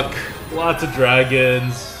Warlock, lots of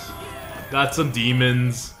dragons, got some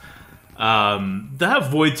demons. That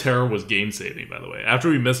Void Terror was game-saving, by the way. After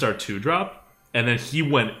we missed our 2-drop, and then he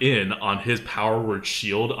went in on his Power Word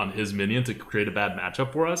Shield on his minion to create a bad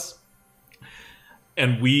matchup for us.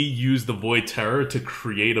 And we used the Void Terror to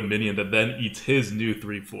create a minion that then eats his new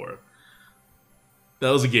 3/4. That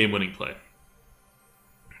was a game-winning play.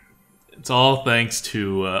 It's all thanks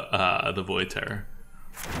to the Void Terror.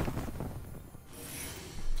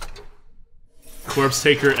 Corpse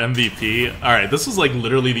Taker MVP. Alright, this was like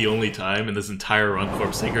literally the only time in this entire run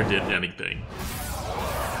Corpse Taker did anything.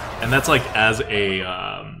 And that's like as a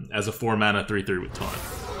 4-mana 3/3 with taunt.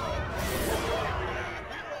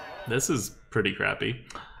 This is pretty crappy.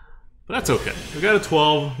 But that's okay. We got a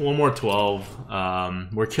 12, one more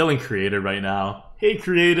 12. We're killing Created right now. Hey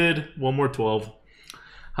Created, one more 12.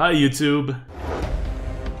 Hi YouTube.